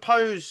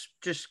suppose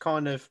just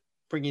kind of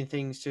bringing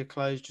things to a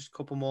close, just a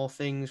couple more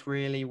things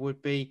really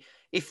would be,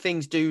 if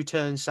things do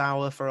turn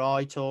sour for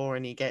Aitor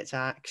and he gets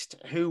axed,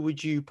 who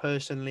would you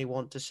personally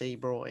want to see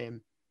brought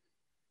in?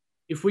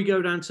 If we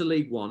go down to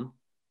League One,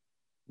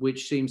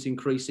 which seems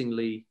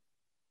increasingly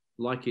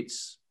like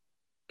it's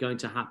going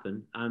to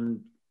happen,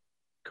 and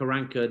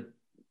Karanka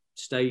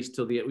stays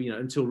till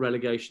until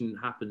relegation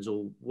happens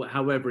or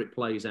however it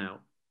plays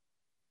out.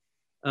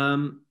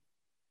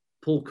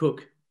 Paul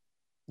Cook.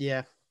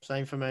 Yeah,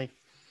 same for me.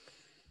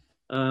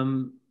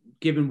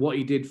 Given what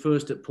he did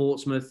first at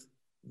Portsmouth,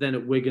 then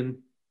at Wigan,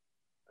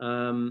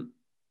 I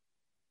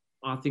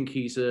think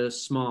he's a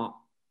smart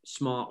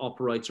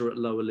operator at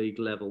lower league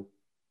level.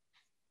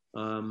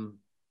 I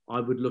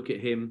would look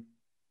at him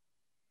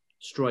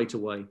straight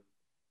away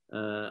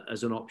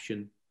as an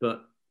option,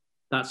 but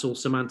that's all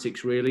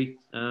semantics, really.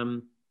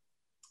 But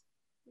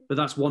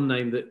that's one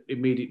name that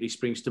immediately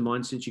springs to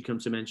mind since you come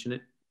to mention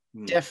it.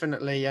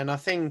 Definitely. And I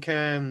think,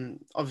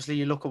 obviously,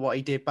 you look at what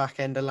he did back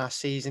end of last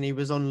season. He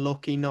was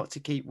unlucky not to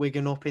keep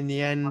Wigan up in the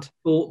end. I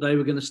thought they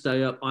were going to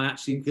stay up. I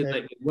actually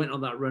they went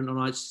on that run, and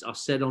I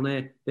said on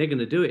air, they're going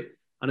to do it.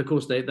 And, of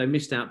course, they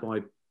missed out by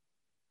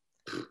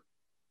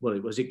well,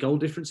 was it goal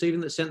difference even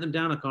that sent them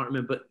down? I can't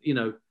remember, but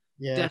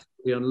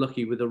definitely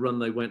unlucky with the run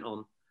they went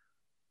on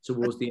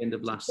towards the end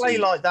of last play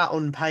season. like that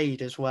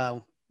unpaid as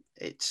well.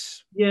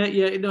 It's No,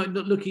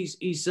 look, he's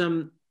he's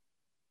a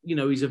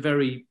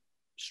very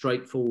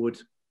straightforward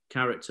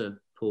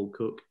character, Paul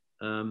Cook.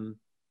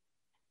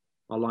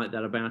 I like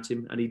that about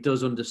him, and he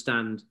does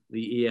understand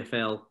the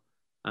EFL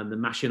and the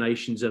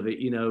machinations of it,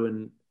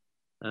 and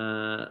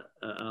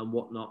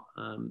whatnot.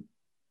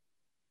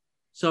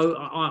 So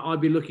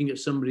I'd be looking at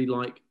somebody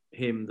like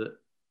him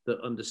that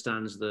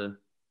understands the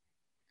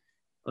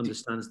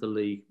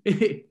league,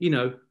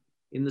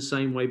 in the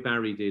same way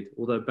Barry did.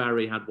 Although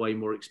Barry had way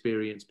more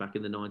experience back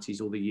in the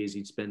 90s, all the years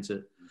he'd spent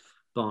at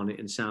Barnet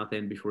and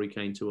Southend before he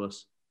came to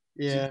us.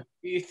 Yeah.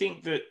 Do you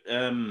think that,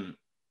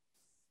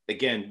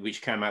 again,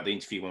 which came out the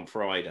interview on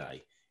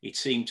Friday, it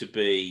seemed to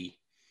be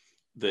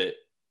that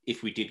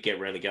if we did get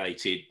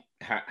relegated,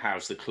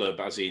 how's the club,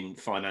 as in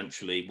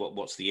financially,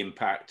 what's the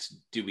impact?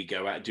 Do we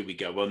go out? Do we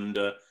go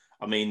under?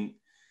 I mean,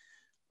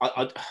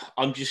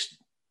 I'm just...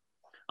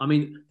 I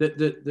mean,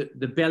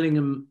 the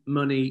Bellingham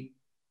money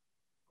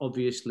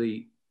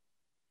obviously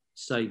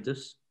saved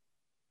us.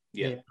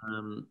 Yeah.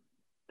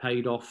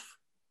 Paid off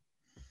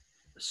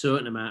a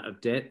certain amount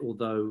of debt,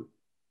 although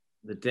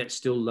the debt's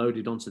still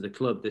loaded onto the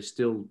club. There's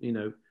still,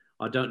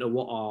 I don't know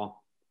what our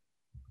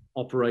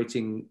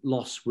operating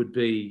loss would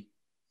be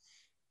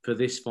for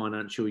this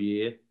financial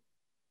year.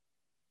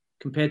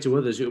 Compared to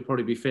others, it will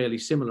probably be fairly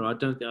similar. I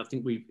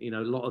think we, a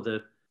lot of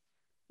the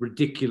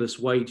ridiculous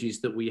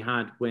wages that we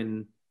had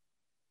when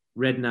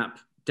Redknapp,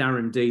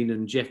 Darren Dean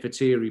and Jeff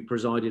Attieri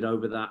presided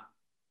over that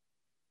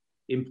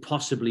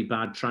impossibly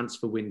bad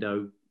transfer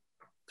window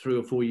 3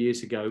 or 4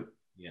 years ago.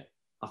 Yeah,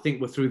 I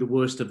think we're through the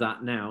worst of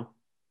that now.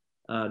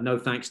 No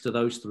thanks to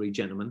those 3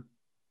 gentlemen.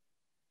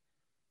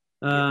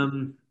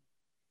 But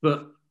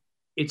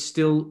it's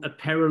still a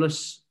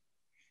perilous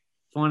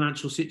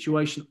financial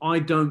situation. I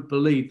don't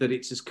believe that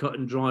it's as cut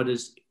and dried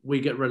as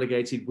we get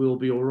relegated, we'll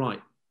be all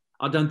right.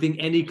 I don't think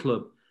any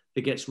club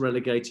that gets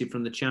relegated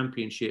from the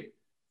Championship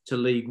to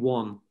League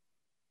One,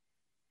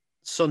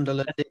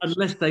 Sunderland,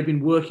 unless they've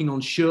been working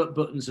on shirt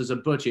buttons as a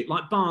budget,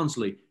 like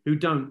Barnsley, who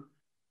don't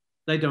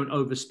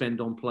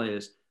overspend on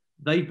players.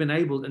 They've been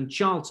able, and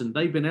Charlton,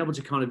 they've been able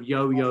to kind of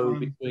yo-yo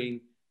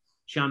between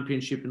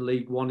Championship and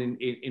League One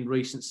in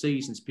recent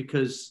seasons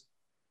because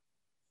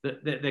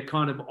they're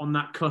kind of on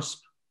that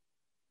cusp.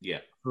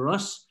 Yeah. For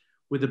us,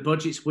 with the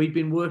budgets we've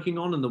been working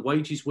on and the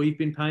wages we've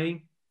been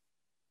paying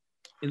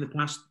in the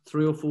past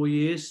 3 or 4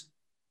 years,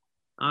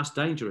 that's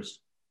dangerous.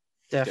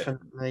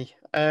 Definitely.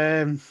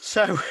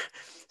 So, I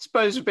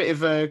suppose a bit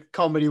of a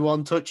comedy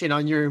one, touching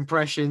on your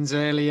impressions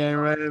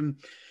earlier.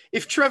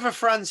 If Trevor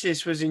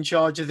Francis was in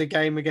charge of the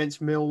game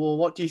against Millwall,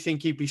 what do you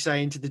think he'd be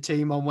saying to the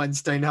team on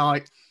Wednesday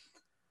night?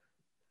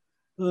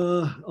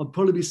 I'd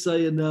probably be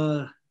saying,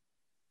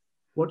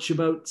 watch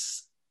about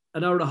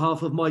an hour and a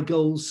half of my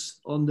goals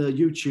on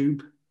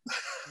YouTube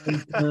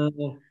and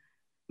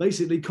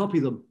basically copy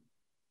them.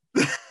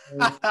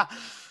 I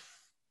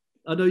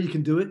know you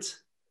can do it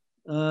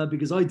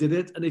because I did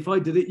it. And if I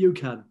did it, you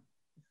can.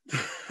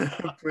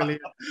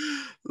 Brilliant.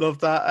 Love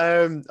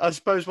that. I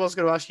suppose I was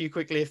going to ask you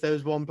quickly, if there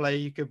was one player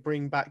you could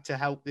bring back to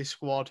help this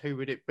squad, who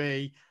would it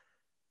be?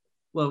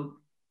 Well,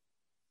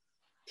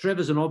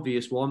 Trevor's an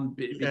obvious one.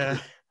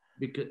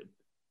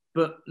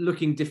 But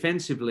looking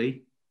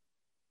defensively,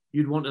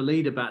 you'd want a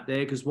leader back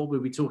there because what we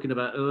were talking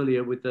about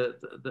earlier with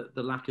the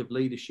lack of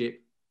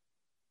leadership.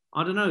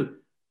 I don't know.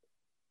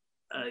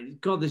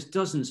 God, there's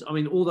dozens. I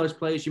mean, all those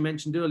players you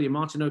mentioned earlier,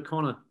 Martin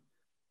O'Connor,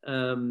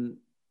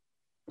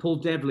 Paul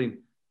Devlin,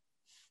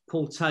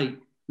 Paul Tate,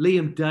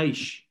 Liam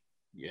Daish.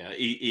 Yeah,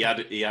 he had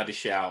a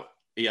shout.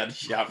 He had a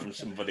shout from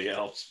somebody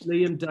else.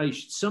 Liam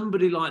Daish,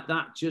 somebody like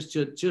that, just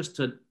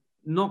to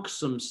knock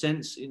some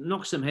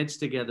heads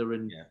together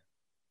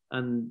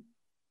and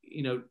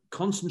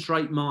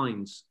concentrate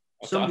minds.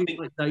 Somebody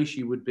like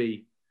Daish would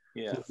be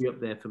up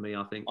there for me,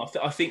 I think.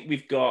 I think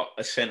we've got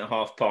a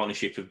centre-half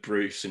partnership of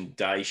Bruce and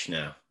Daish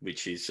now,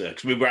 which is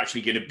because we were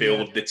actually going to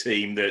build the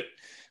team that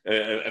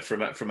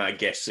from our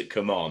guests that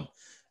come on.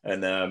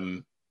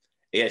 And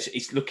yes,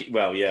 it's looking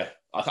well. Yeah,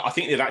 I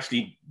think they'd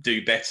actually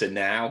do better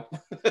now,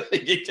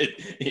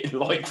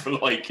 like for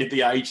like at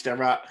the age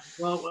they're at.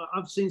 Well,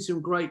 I've seen some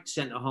great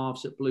centre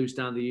halves at Blues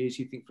down the years.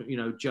 You think,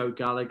 Joe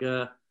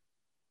Gallagher,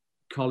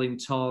 Colin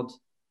Todd,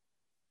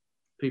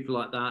 people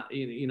like that.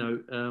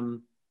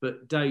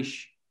 But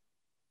Daish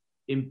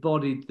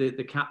embodied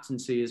the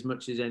captaincy as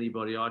much as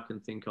anybody I can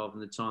think of in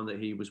the time that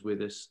he was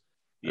with us,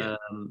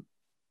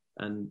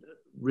 and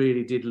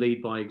really did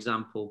lead by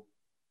example.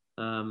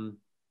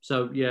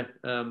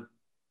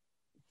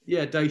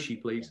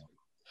 Daishi, please.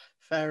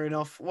 Fair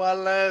enough.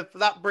 Well,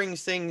 that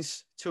brings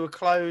things to a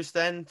close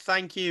then.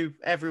 Thank you,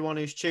 everyone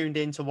who's tuned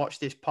in to watch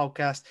this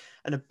podcast.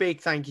 And a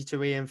big thank you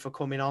to Ian for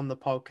coming on the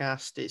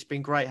podcast. It's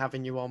been great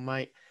having you on,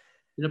 mate.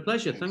 It's been a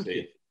pleasure. Thank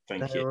you.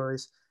 Thank you.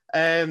 Worries.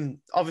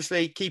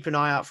 Obviously, keep an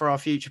eye out for our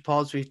future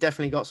pods. We've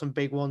definitely got some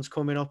big ones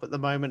coming up at the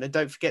moment. And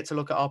don't forget to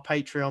look at our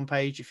Patreon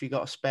page if you've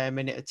got a spare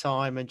minute of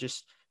time and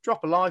just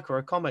drop a like or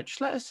a comment.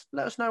 Just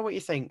let us know what you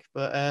think.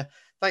 But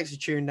thanks for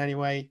tuning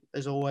anyway.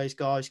 As always,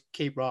 guys,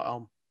 keep right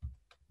on.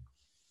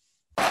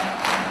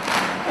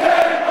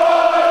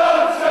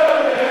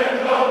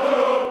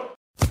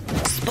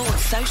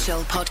 Sports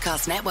Social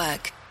Podcast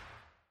Network.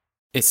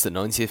 It's the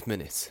 90th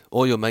minute.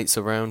 All your mates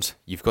around,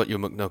 you've got your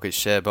McNuggets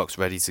share box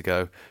ready to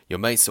go, your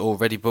mates are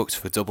already booked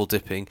for double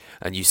dipping,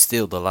 and you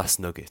steal the last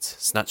nugget,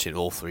 snatching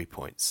all 3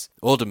 points.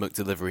 Order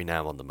McDelivery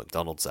now on the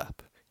McDonald's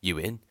app. You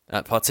in?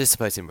 At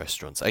participating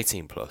restaurants,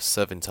 18 plus,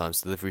 serving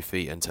times, delivery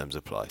fee and terms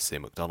apply. See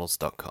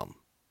mcdonalds.com.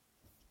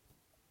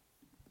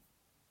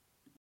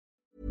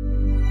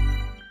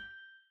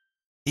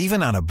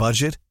 Even on a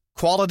budget,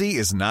 quality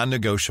is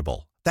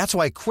non-negotiable. That's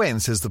why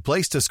Quince is the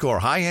place to score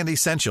high-end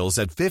essentials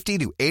at 50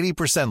 to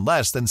 80%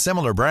 less than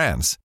similar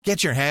brands.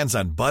 Get your hands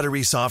on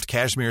buttery soft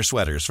cashmere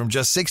sweaters from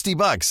just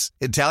 $60,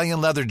 Italian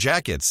leather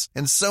jackets,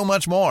 and so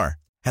much more.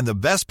 And the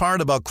best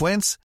part about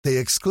Quince, they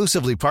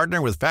exclusively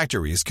partner with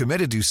factories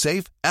committed to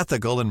safe,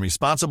 ethical, and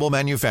responsible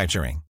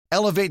manufacturing.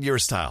 Elevate your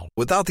style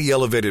without the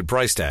elevated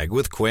price tag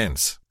with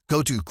Quince.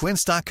 Go to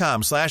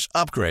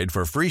quince.com/upgrade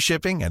for free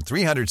shipping and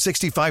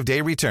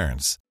 365-day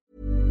returns.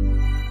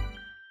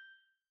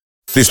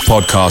 This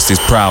podcast is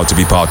proud to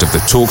be part of the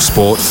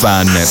TalkSport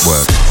Fan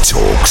Network.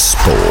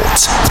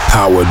 TalkSport.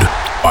 Powered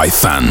by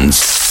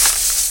fans.